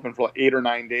only was open for 8 or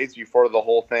 9 days before the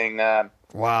whole thing.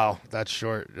 Wow, that's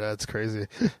short. That's crazy.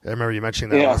 I remember you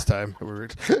mentioning that last time.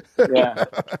 Yeah.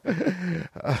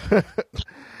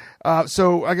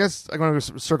 So I guess I'm going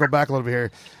to circle back a little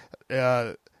bit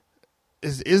here.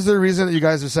 Is there a reason that you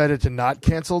guys decided to not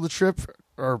cancel the trip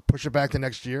or push it back to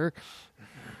next year?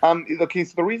 Okay,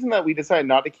 so the reason that we decided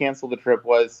not to cancel the trip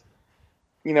was,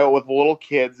 with little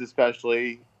kids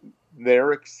especially,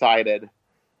 they're excited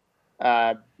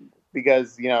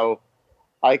because,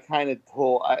 I kind of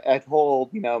told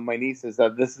my nieces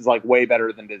that this is way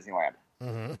better than Disneyland,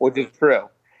 which is true.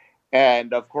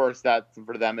 And of course that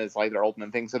for them is their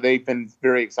ultimate thing. So they've been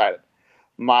very excited.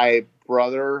 My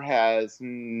brother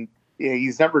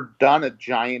he's never done a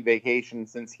giant vacation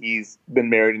since he's been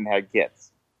married and had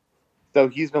kids. So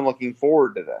he's been looking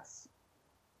forward to this.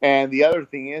 And the other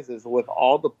thing is with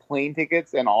all the plane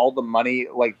tickets and all the money,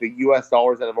 the US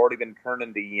dollars that have already been turned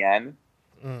into yen,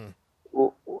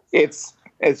 it's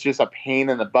just a pain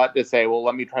in the butt to say, well,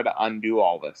 let me try to undo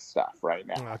all this stuff right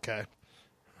now. Okay.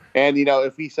 And,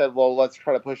 if we said, well, let's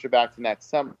try to push it back to next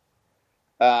summer,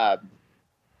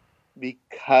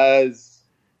 because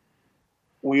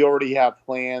we already have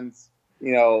plans,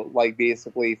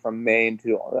 basically from May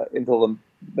until the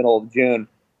middle of June,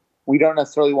 we don't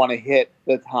necessarily want to hit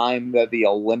the time that the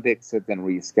Olympics have been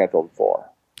rescheduled for.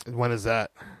 When is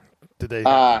that? Did they?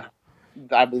 I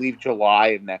believe July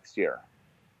of next year.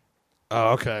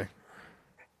 Oh, okay.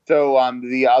 So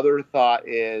the other thought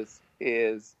is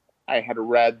I had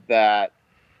read that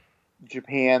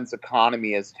Japan's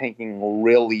economy is tanking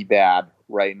really bad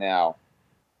right now.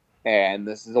 And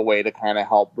this is a way to kind of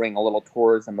help bring a little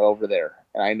tourism over there.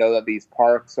 And I know that these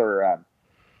parks are,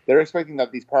 they're expecting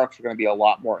that these parks are going to be a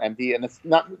lot more empty. And it's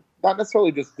not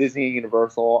necessarily just Disney and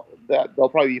Universal, that they'll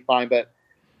probably be fine, but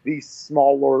these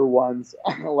smaller ones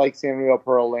like Sanrio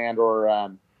Pearl Land or,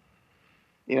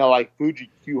 like Fuji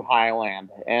Q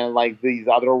Highland and like these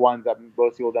other ones that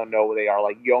most people don't know what they are,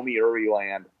 like Yomiuri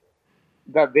Land,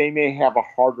 that they may have a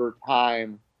harder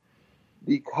time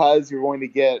because you're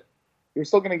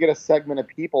still going to get a segment of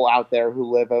people out there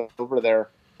who live over there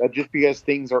that just because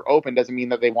things are open doesn't mean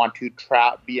that they want to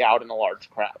be out in a large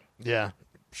crowd. Yeah,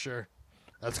 sure.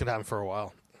 That's going to happen for a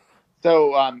while.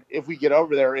 So if we get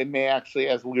over there, it may actually,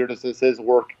 as weird as this is,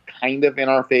 work kind of in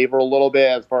our favor a little bit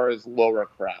as far as lower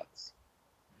crowds.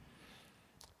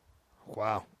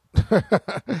 Wow.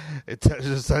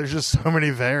 There's just so many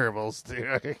variables,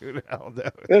 dude. Who the hell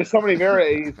knows? There's so many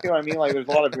variables. You see what I mean? Like, there's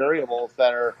a lot of variables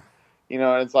that are,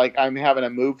 it's like I'm having to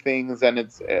move things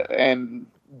and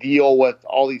deal with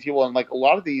all these people. And like a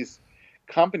lot of these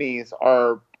companies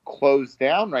are closed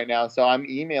down right now. So I'm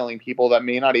emailing people that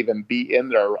may not even be in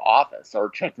their office or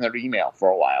checking their email for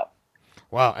a while.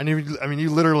 Wow. And you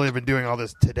literally have been doing all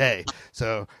this today.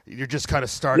 So you're just kind of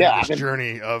starting this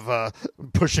journey of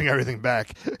pushing everything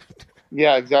back.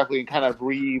 Yeah, exactly. And kind of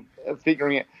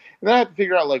refiguring it. And then I have to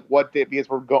figure out like what day, because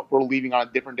we're leaving on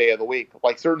a different day of the week.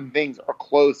 Like certain things are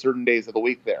closed certain days of the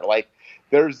week there. Like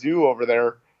their zoo over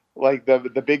there, like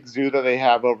the big zoo that they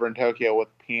have over in Tokyo with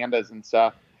pandas and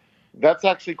stuff, that's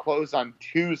actually closed on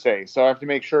Tuesday. So I have to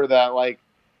make sure that like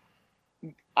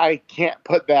I can't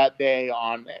put that day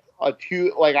on I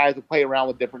have to play around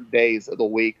with different days of the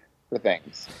week for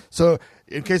things. So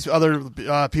in case other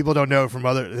people don't know from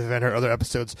other event or other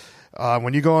episodes,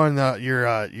 when you go on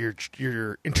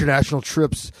your international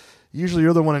trips, usually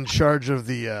you're the one in charge of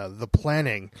the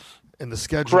planning and the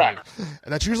scheduling. Correct.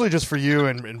 And that's usually just for you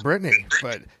and Brittany,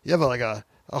 but you have a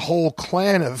whole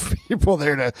clan of people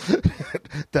there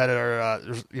that are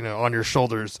on your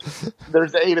shoulders.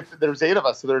 There's eight of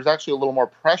us, so there's actually a little more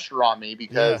pressure on me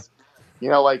because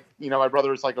my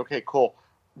brother was like, okay, cool,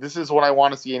 this is what I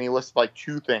want to see, and he listed like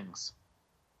 2 things.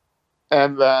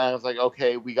 And then I was like,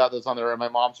 okay, we got those on there, and my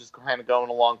mom's just kind of going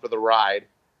along for the ride.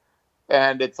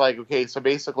 And it's like, okay, so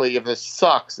basically, if this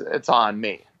sucks, it's on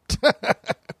me.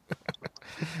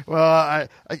 Well,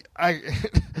 I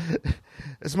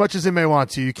as much as they may want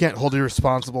to, you can't hold you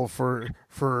responsible for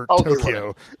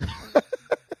Tokyo.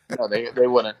 No, they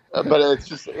wouldn't. But it's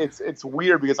just it's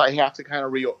weird because I have to kind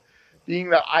of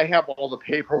being that I have all the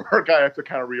paperwork, I have to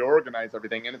kind of reorganize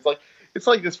everything, and it's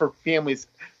like this for families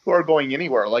who are going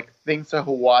anywhere, like things to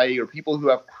Hawaii or people who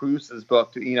have cruises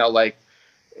booked. I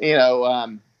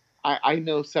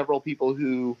know several people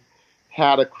who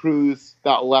had a cruise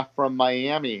that left from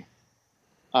Miami.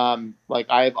 Like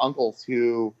I have uncles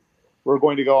who were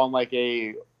going to go on like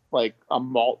a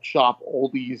malt shop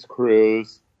oldies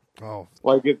cruise. Oh,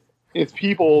 like it's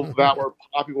people that were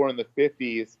popular in the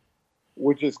 50s,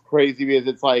 which is crazy because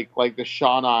it's like the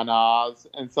Sha Na Nas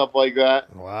and stuff like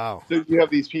that. Wow. So you have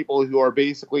these people who are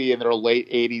basically in their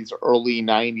late 80s, early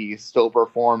 90s still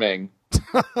performing,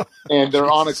 and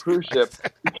they're on a cruise ship.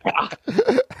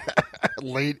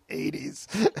 Late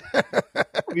 80s.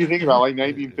 What do you think about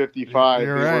 1955?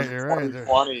 You're right.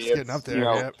 2020. It's getting up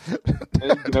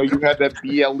there. You had to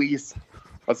be at least,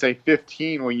 let's say,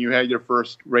 15 when you had your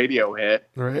first radio hit.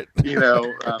 Right.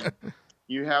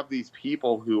 You have these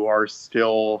people who are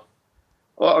still.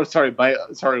 Oh, sorry.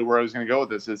 Where I was going to go with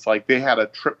this is like they had a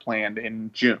trip planned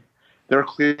in June. They're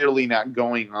clearly not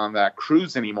going on that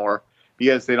cruise anymore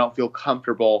because they don't feel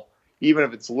comfortable, even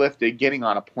if it's lifted, getting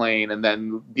on a plane and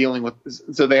then dealing with.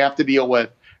 So they have to deal with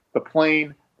the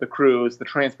plane, the cruise, the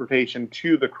transportation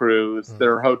to the cruise,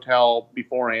 their hotel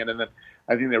beforehand, and then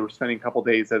I think they were spending a couple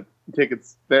days of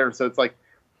tickets there. So it's like,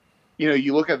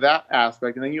 you look at that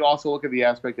aspect, and then you also look at the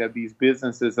aspect of these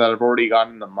businesses that have already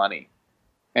gotten the money,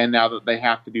 and now that they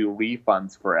have to do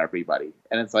refunds for everybody,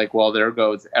 and it's like, well, there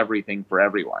goes everything for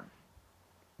everyone.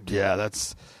 Yeah,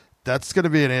 that's going to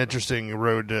be an interesting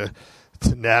road to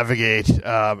navigate,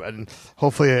 and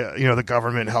hopefully, the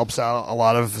government helps out a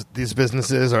lot of these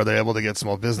businesses. Are they able to get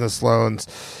small business loans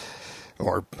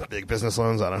or big business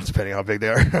loans? I don't know, depending how big they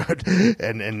are,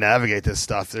 and navigate this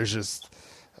stuff.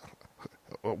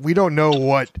 We don't know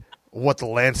what the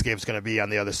landscape's going to be on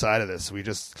the other side of this. We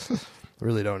just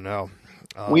really don't know.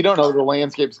 We don't know what the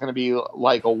landscape's going to be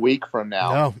like a week from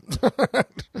now.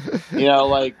 No.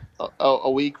 Like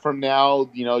a week from now,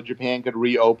 Japan could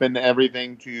reopen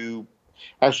everything to.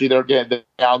 Actually, they're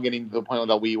now getting to the point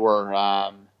that we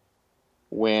were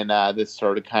when this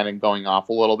started kind of going off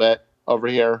a little bit over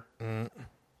here.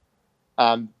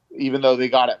 Even though they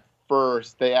got it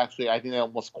first, I think they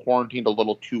almost quarantined a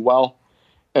little too well.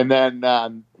 And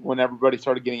then when everybody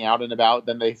started getting out and about,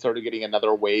 then they started getting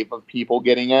another wave of people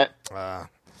getting it.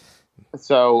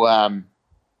 So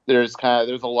there's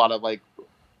a lot of like,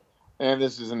 and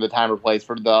this isn't the time or place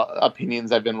for the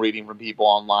opinions I've been reading from people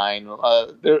online.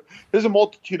 There's a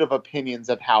multitude of opinions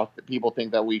of how people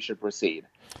think that we should proceed.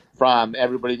 From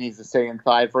everybody needs to stay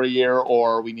inside for a year,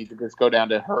 or we need to just go down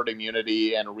to herd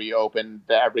immunity and reopen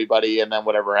to everybody, and then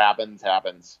whatever happens,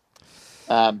 happens.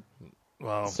 So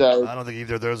I don't think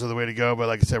either of those are the way to go. But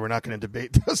like I said, we're not going to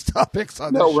debate those topics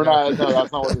on this show. We're not. No,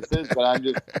 that's not what this is. But I'm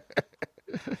just.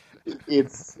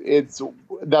 It's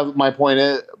that my point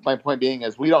is. My point being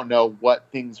is we don't know what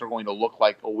things are going to look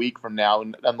like a week from now.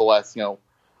 Nonetheless,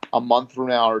 a month from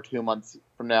now or 2 months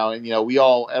from now, and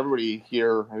everybody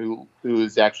here who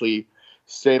has actually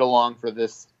stayed along for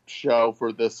this show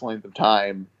for this length of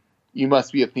time, you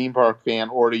must be a theme park fan,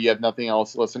 or do you have nothing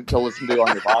else to listen to on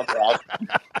your podcast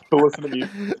to listen to me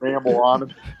ramble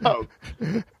on about?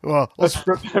 Well, let's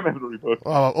script memory book.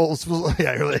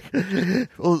 Yeah, you're like,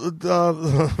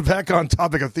 back on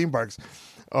topic of theme parks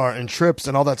and trips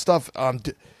and all that stuff.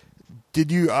 Did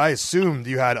you? I assumed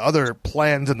you had other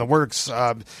plans in the works.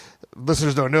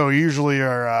 Listeners don't know. You usually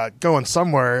are going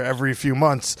somewhere every few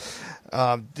months.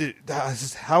 How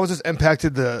has this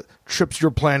impacted the trips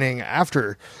you're planning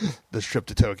after this trip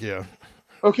to Tokyo?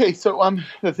 Okay, so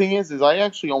the thing is I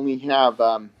actually only have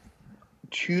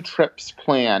 2 trips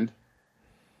planned.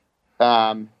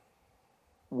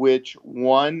 Which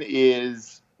one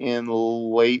is in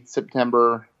late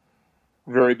September,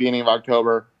 very beginning of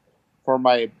October, for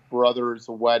my brother's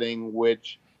wedding,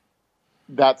 which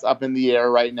that's up in the air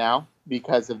right now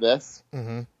because of this.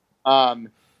 Mm-hmm.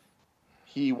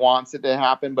 He wants it to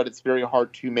happen, but it's very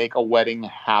hard to make a wedding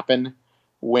happen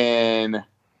when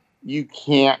you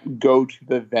can't go to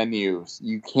the venues.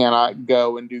 You cannot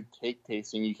go and do cake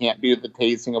tasting. You can't do the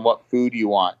tasting of what food you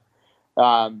want.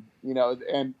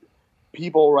 And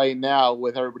people right now,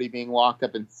 with everybody being locked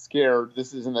up and scared,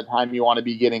 this isn't the time you want to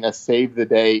be getting a save the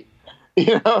date.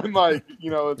 And like,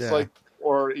 it's like,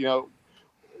 or, are you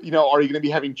going to be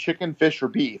having chicken, fish, or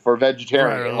beef, or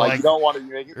vegetarian? Right, you don't want to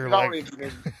make it.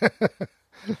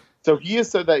 So he has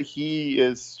said that he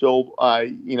is still,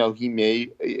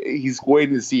 he's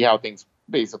waiting to see how things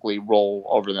basically roll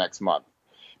over the next month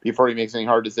before he makes any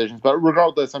hard decisions. But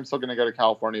regardless, I'm still going to go to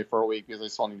California for a week because I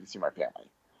still need to see my family.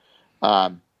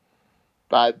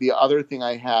 But the other thing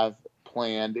I have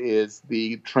planned is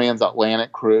the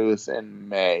transatlantic cruise in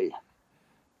May.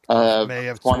 May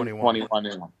of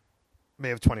 2021.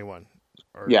 May of 21.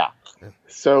 Yeah.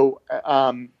 So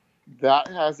that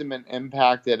hasn't been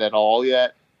impacted at all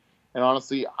yet. And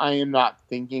honestly, I am not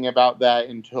thinking about that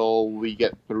until we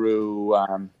get through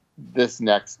this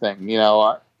next thing.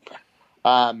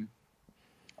 I'll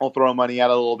throw money out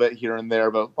a little bit here and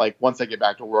there, but like once I get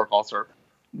back to work, I'll start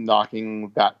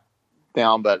knocking that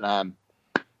down. But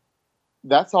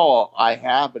that's all I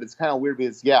have. But it's kind of weird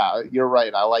because, yeah, you're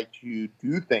right. I like to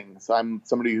do things. I'm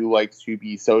somebody who likes to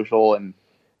be social and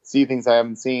see things I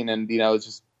haven't seen. And, it's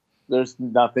just, there's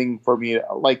nothing for me to,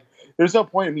 like, there's no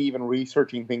point in me even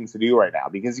researching things to do right now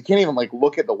because you can't even like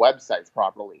look at the websites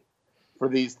properly for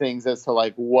these things as to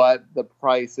like what the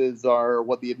prices are,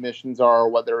 what the admissions are,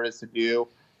 what there is to do,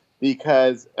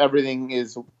 because everything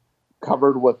is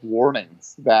covered with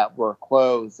warnings that we're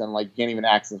closed and like you can't even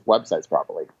access websites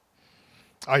properly.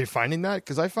 Are you finding that?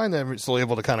 Because I find that I'm still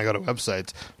able to kind of go to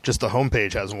websites. Just the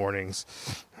homepage has warnings.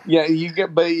 Yeah, you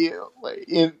get, but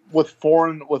with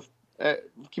some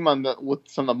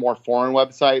of the more foreign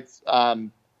websites,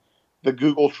 the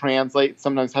Google Translate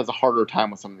sometimes has a harder time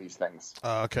with some of these things.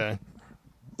 Okay.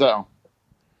 So,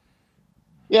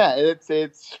 yeah,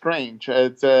 it's strange.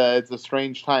 It's a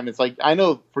strange time. It's like, I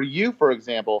know for you, for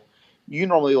example, you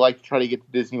normally like to try to get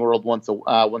to Disney World once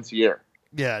a year.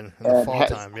 Yeah, in the fall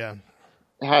time. Yeah.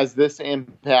 Has this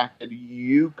impacted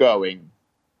you going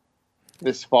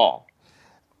this fall?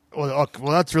 Well,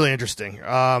 that's really interesting.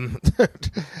 I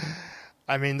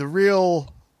mean, the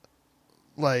real,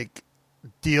 like,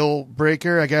 deal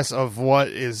breaker, I guess, of what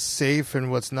is safe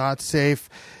and what's not safe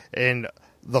in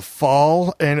the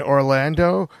fall in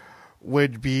Orlando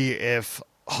would be if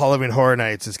Halloween Horror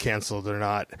Nights is canceled or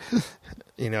not,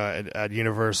 at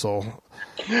Universal.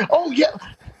 Oh, yeah.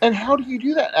 And how do you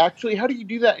do that? Actually, how do you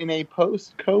do that in a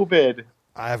post-COVID?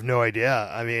 I have no idea.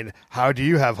 I mean, how do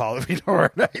you have Halloween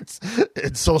Horror Nights?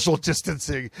 It's social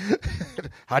distancing.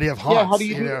 How do you have haunts? Yeah, how do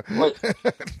you do it?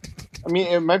 I mean,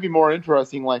 it might be more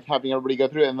interesting, like, having everybody go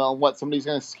through it, and then somebody's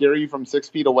going to scare you from 6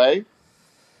 feet away?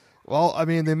 Well, I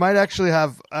mean, they might actually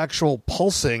have actual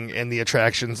pulsing in the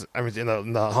attractions, I mean,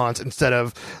 in the haunts, instead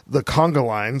of the conga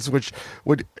lines, which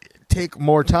would take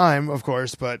more time, of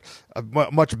course, but a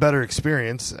much better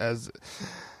experience. As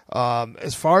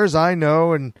far as I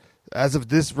know, and as of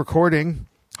this recording,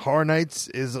 Horror Nights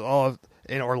is all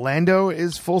in Orlando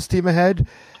is full steam ahead.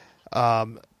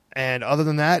 And other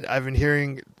than that, I've been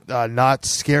hearing Knott's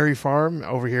Scary Farm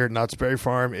over here at Knott's Berry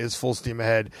Farm is full steam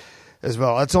ahead as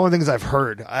well. That's the only things I've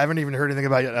heard. I haven't even heard anything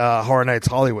about Horror Nights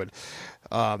Hollywood.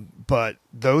 But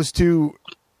those two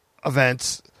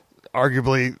events,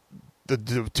 arguably the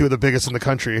two of the biggest in the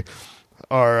country,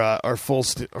 are full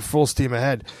steam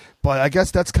ahead. But I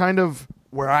guess that's kind of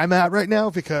where I'm at right now,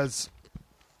 because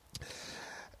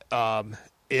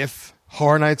if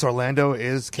Horror Nights Orlando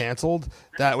is canceled,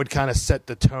 that would kind of set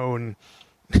the tone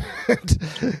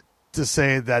to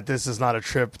say that this is not a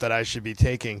trip that I should be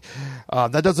taking.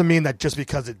 That doesn't mean that just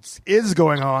because it is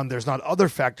going on, there's not other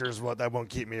factors that won't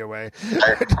keep me away.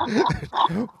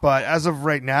 But as of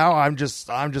right now, I'm just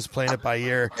playing it by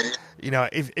ear. You know,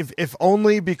 if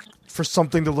only for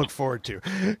something to look forward to.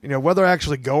 You know, whether I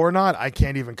actually go or not, I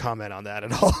can't even comment on that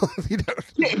at all. You know?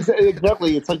 Yeah,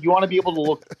 exactly. It's like you want to be able to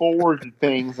look forward to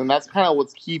things, and that's kind of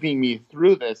what's keeping me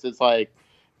through this. It's like,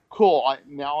 cool,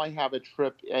 now I have a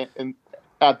trip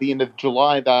at the end of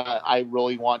July that I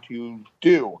really want to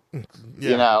do. Yeah.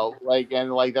 You know,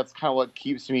 that's kind of what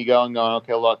keeps me going,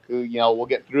 okay, look, you know, we'll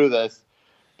get through this.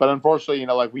 But unfortunately, you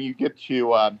know, like when you get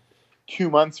to 2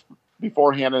 months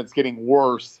beforehand and it's getting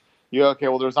worse, you go, okay,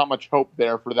 well, there's not much hope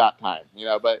there for that time, you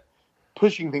know, but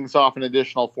pushing things off an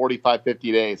additional 45,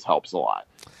 50 days helps a lot.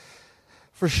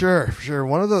 For sure.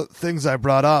 One of the things I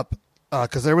brought up,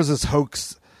 because there was this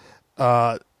hoax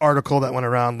article that went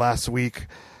around last week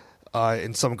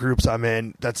in some groups I'm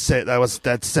in that said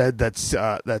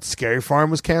that Scary Farm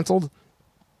was canceled.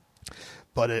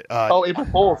 But April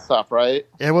Fool's stuff, right?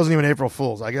 It wasn't even April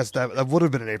Fool's. I guess that would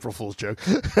have been an April Fool's joke,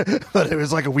 but it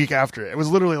was like a week after. It was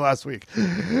literally last week,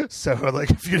 so like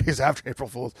a few days after April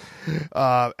Fool's.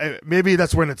 Maybe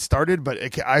that's when it started, but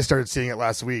I started seeing it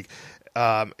last week.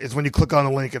 Is when you click on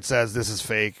the link, it says this is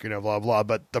fake, you know, blah blah.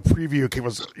 But the preview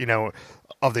was, you know,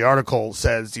 of the article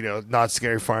says, you know, Knott's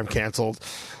Scary Farm canceled,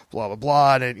 blah blah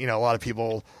blah, and you know, a lot of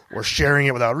people were sharing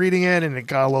it without reading it, and it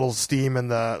got a little steam in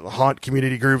the haunt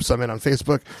community groups I'm in on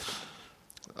Facebook.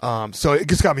 So it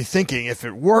just got me thinking, if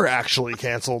it were actually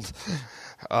canceled,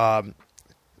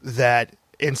 that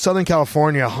in Southern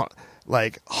California,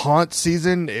 like haunt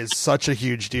season is such a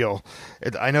huge deal.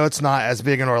 I know it's not as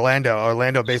big in Orlando.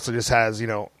 Orlando basically just has, you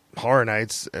know, Horror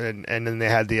Nights, and then they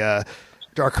had the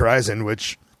Dark Horizon,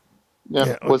 which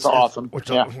was awesome,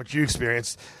 which you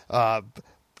experienced.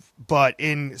 But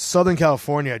in Southern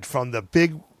California, from the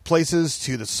big places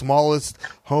to the smallest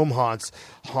home haunts,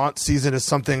 haunt season is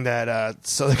something that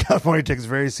Southern California takes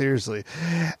very seriously.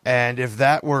 And if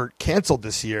that were canceled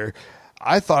this year,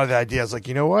 I thought of the idea. I was like,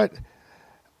 you know what?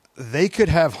 They could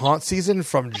have haunt season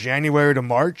from January to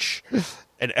March,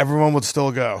 and everyone would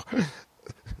still go.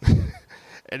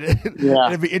 And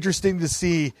it'd be interesting to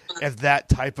see if that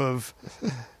type of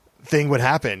thing would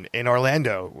happen in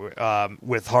Orlando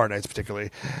with Horror Nights,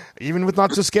 particularly, even with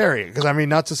Not So Scary, because I mean,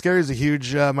 Not So Scary is a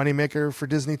huge moneymaker for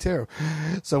Disney too.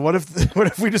 So what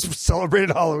if we just celebrated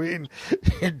Halloween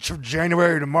from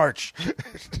January to March?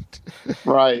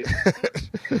 Right.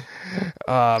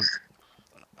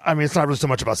 I mean, it's not really so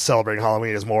much about celebrating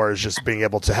Halloween as more as just being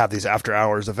able to have these after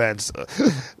hours events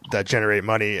that generate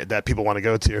money that people want to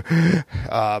go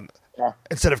to,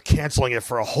 instead of canceling it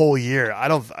for a whole year.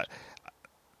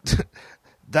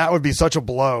 That would be such a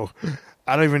blow.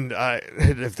 I don't even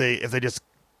if they just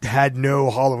had no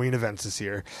Halloween events this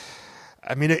year.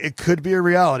 I mean, it could be a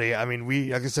reality. I mean,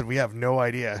 like I said, we have no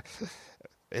idea.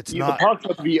 It's not.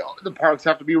 The parks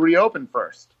have to be reopened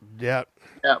first. Yeah.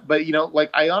 Yeah, but you know, like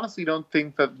I honestly don't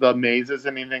think that the maze is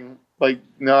anything like.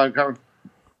 Now that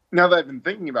I've been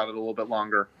thinking about it a little bit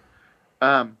longer,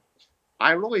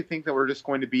 I really think that we're just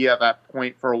going to be at that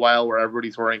point for a while where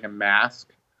everybody's wearing a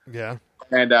mask. Yeah.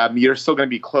 And you're still going to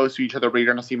be close to each other, but you're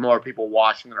going to see more people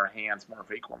washing their hands more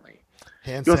frequently.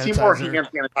 You'll see more hand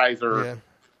sanitizer.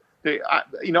 Yeah.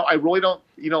 I really don't.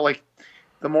 Like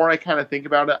the more I kind of think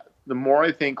about it, the more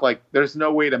I think like there's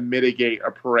no way to mitigate a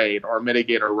parade or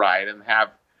mitigate a ride and have,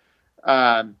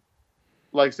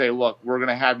 like say, look, we're going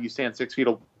to have you stand 6 feet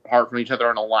apart from each other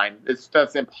in a line.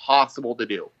 That's impossible to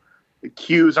do. The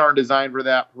queues aren't designed for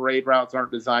that. Parade routes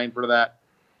aren't designed for that.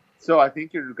 So I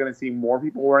think you're going to see more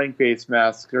people wearing face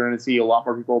masks. You're going to see a lot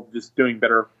more people just doing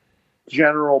better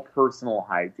general personal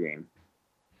hygiene.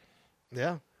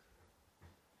 Yeah.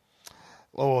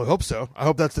 Well, I hope so. I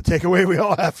hope that's the takeaway we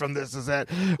all have from this, is that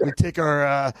we take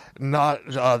our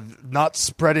not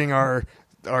spreading our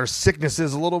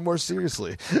sicknesses a little more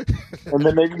seriously. And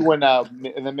then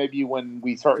maybe when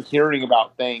we start hearing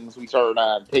about things, we start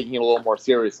taking it a little more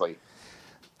seriously.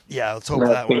 Yeah, let's hope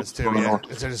that one is too. Yeah,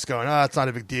 instead of just going, it's not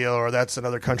a big deal, or that's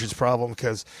another country's problem,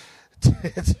 because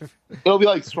it'll be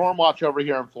like Stormwatch over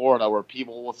here in Florida, where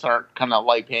people will start kind of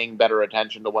like paying better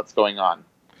attention to what's going on.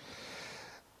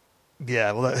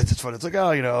 Yeah, well, it's fun. It's like,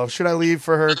 should I leave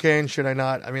for hurricane? Should I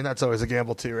not? I mean, that's always a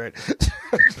gamble too, right?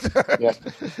 Yeah.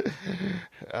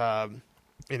 I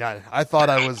thought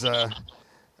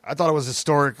it was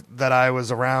historic that I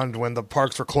was around when the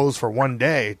parks were closed for one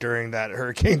day during that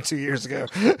hurricane 2 years ago.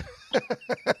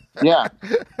 Yeah.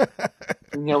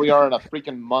 And here we are in a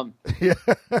freaking month. Yeah.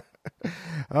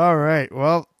 All right.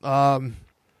 Well, I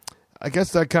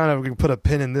guess that kind of, we can put a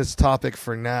pin in this topic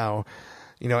for now.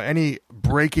 Any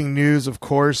breaking news, of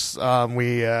course,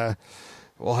 we'll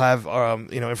have,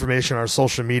 information on our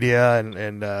social media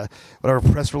and whatever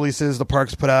press releases the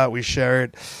parks put out, we share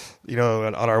it,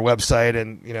 on our website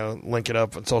and, link it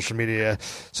up on social media.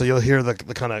 So you'll hear the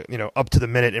kind of, up to the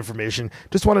minute information.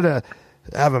 Just wanted to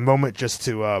have a moment just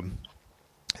to,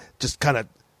 just kind of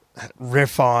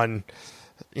riff on,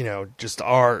 just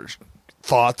our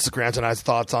thoughts, Grant and I's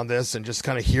thoughts on this, and just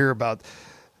kind of hear about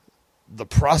the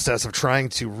process of trying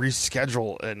to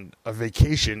reschedule a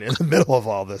vacation in the middle of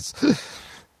all this.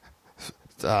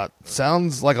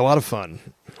 Sounds like a lot of fun.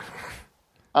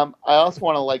 I also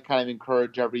want to kind of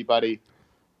encourage everybody,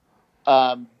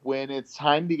 when it's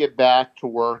time to get back to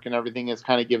work and everything is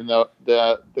kind of given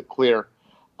the clear.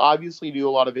 Obviously, do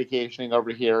a lot of vacationing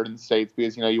over here in the States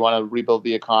because you want to rebuild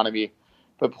the economy,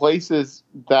 but places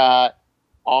that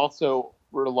also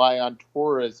rely on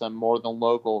tourism more than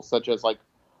locals, such as like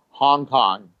Hong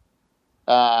Kong,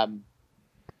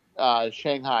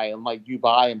 Shanghai, and like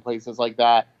Dubai and places like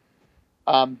that.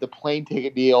 The plane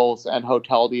ticket deals and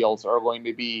hotel deals are going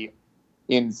to be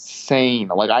insane.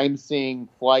 Like, I'm seeing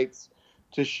flights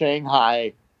to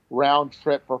Shanghai round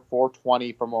trip for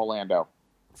 $420 from Orlando.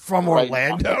 From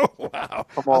Orlando? Wow.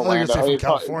 From Orlando. From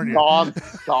California.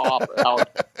 Non-stop out.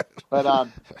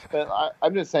 But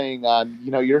I'm just saying,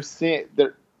 you're seeing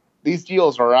these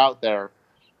deals are out there,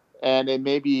 and it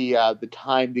may be the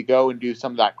time to go and do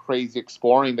some of that crazy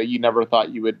exploring that you never thought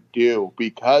you would do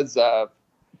because of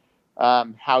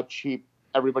how cheap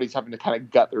everybody's having to kind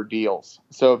of gut their deals.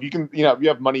 So if you can, if you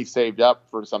have money saved up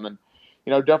for something,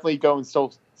 definitely go and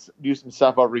still do some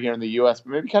stuff over here in the U.S., but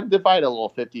maybe kind of divide a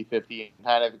little 50-50 and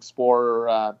kind of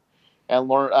explore and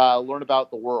learn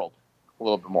about the world a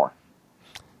little bit more.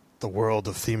 The world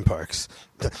of theme parks.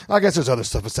 I guess there's other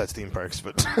stuff besides theme parks,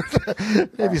 but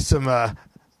maybe some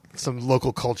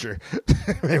local culture.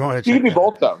 Maybe want to you can do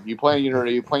both, though. You plan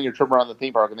your trip around the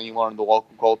theme park, and then you learn the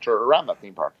local culture around that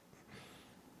theme park.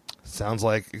 Sounds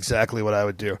like exactly what I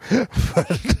would do. Yep.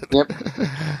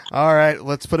 All right,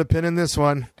 let's put a pin in this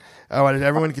one. I want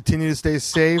everyone continue to stay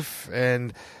safe,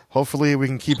 and hopefully we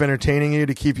can keep entertaining you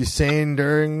to keep you sane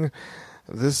during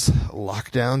this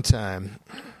lockdown time.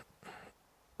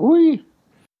 Whee!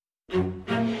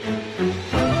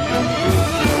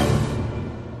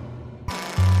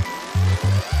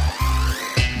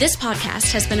 This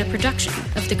podcast has been a production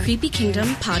of the Creepy Kingdom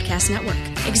Podcast Network.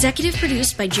 Executive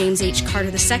produced by James H. Carter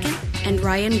II and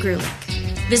Ryan Grulick.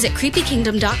 Visit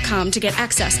creepykingdom.com to get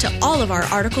access to all of our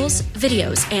articles,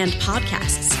 videos, and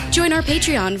podcasts. Join our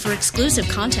Patreon for exclusive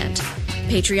content.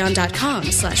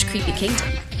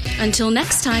 Patreon.com/creepykingdom. Until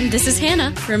next time, this is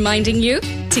Hannah reminding you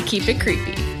to keep it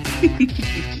creepy.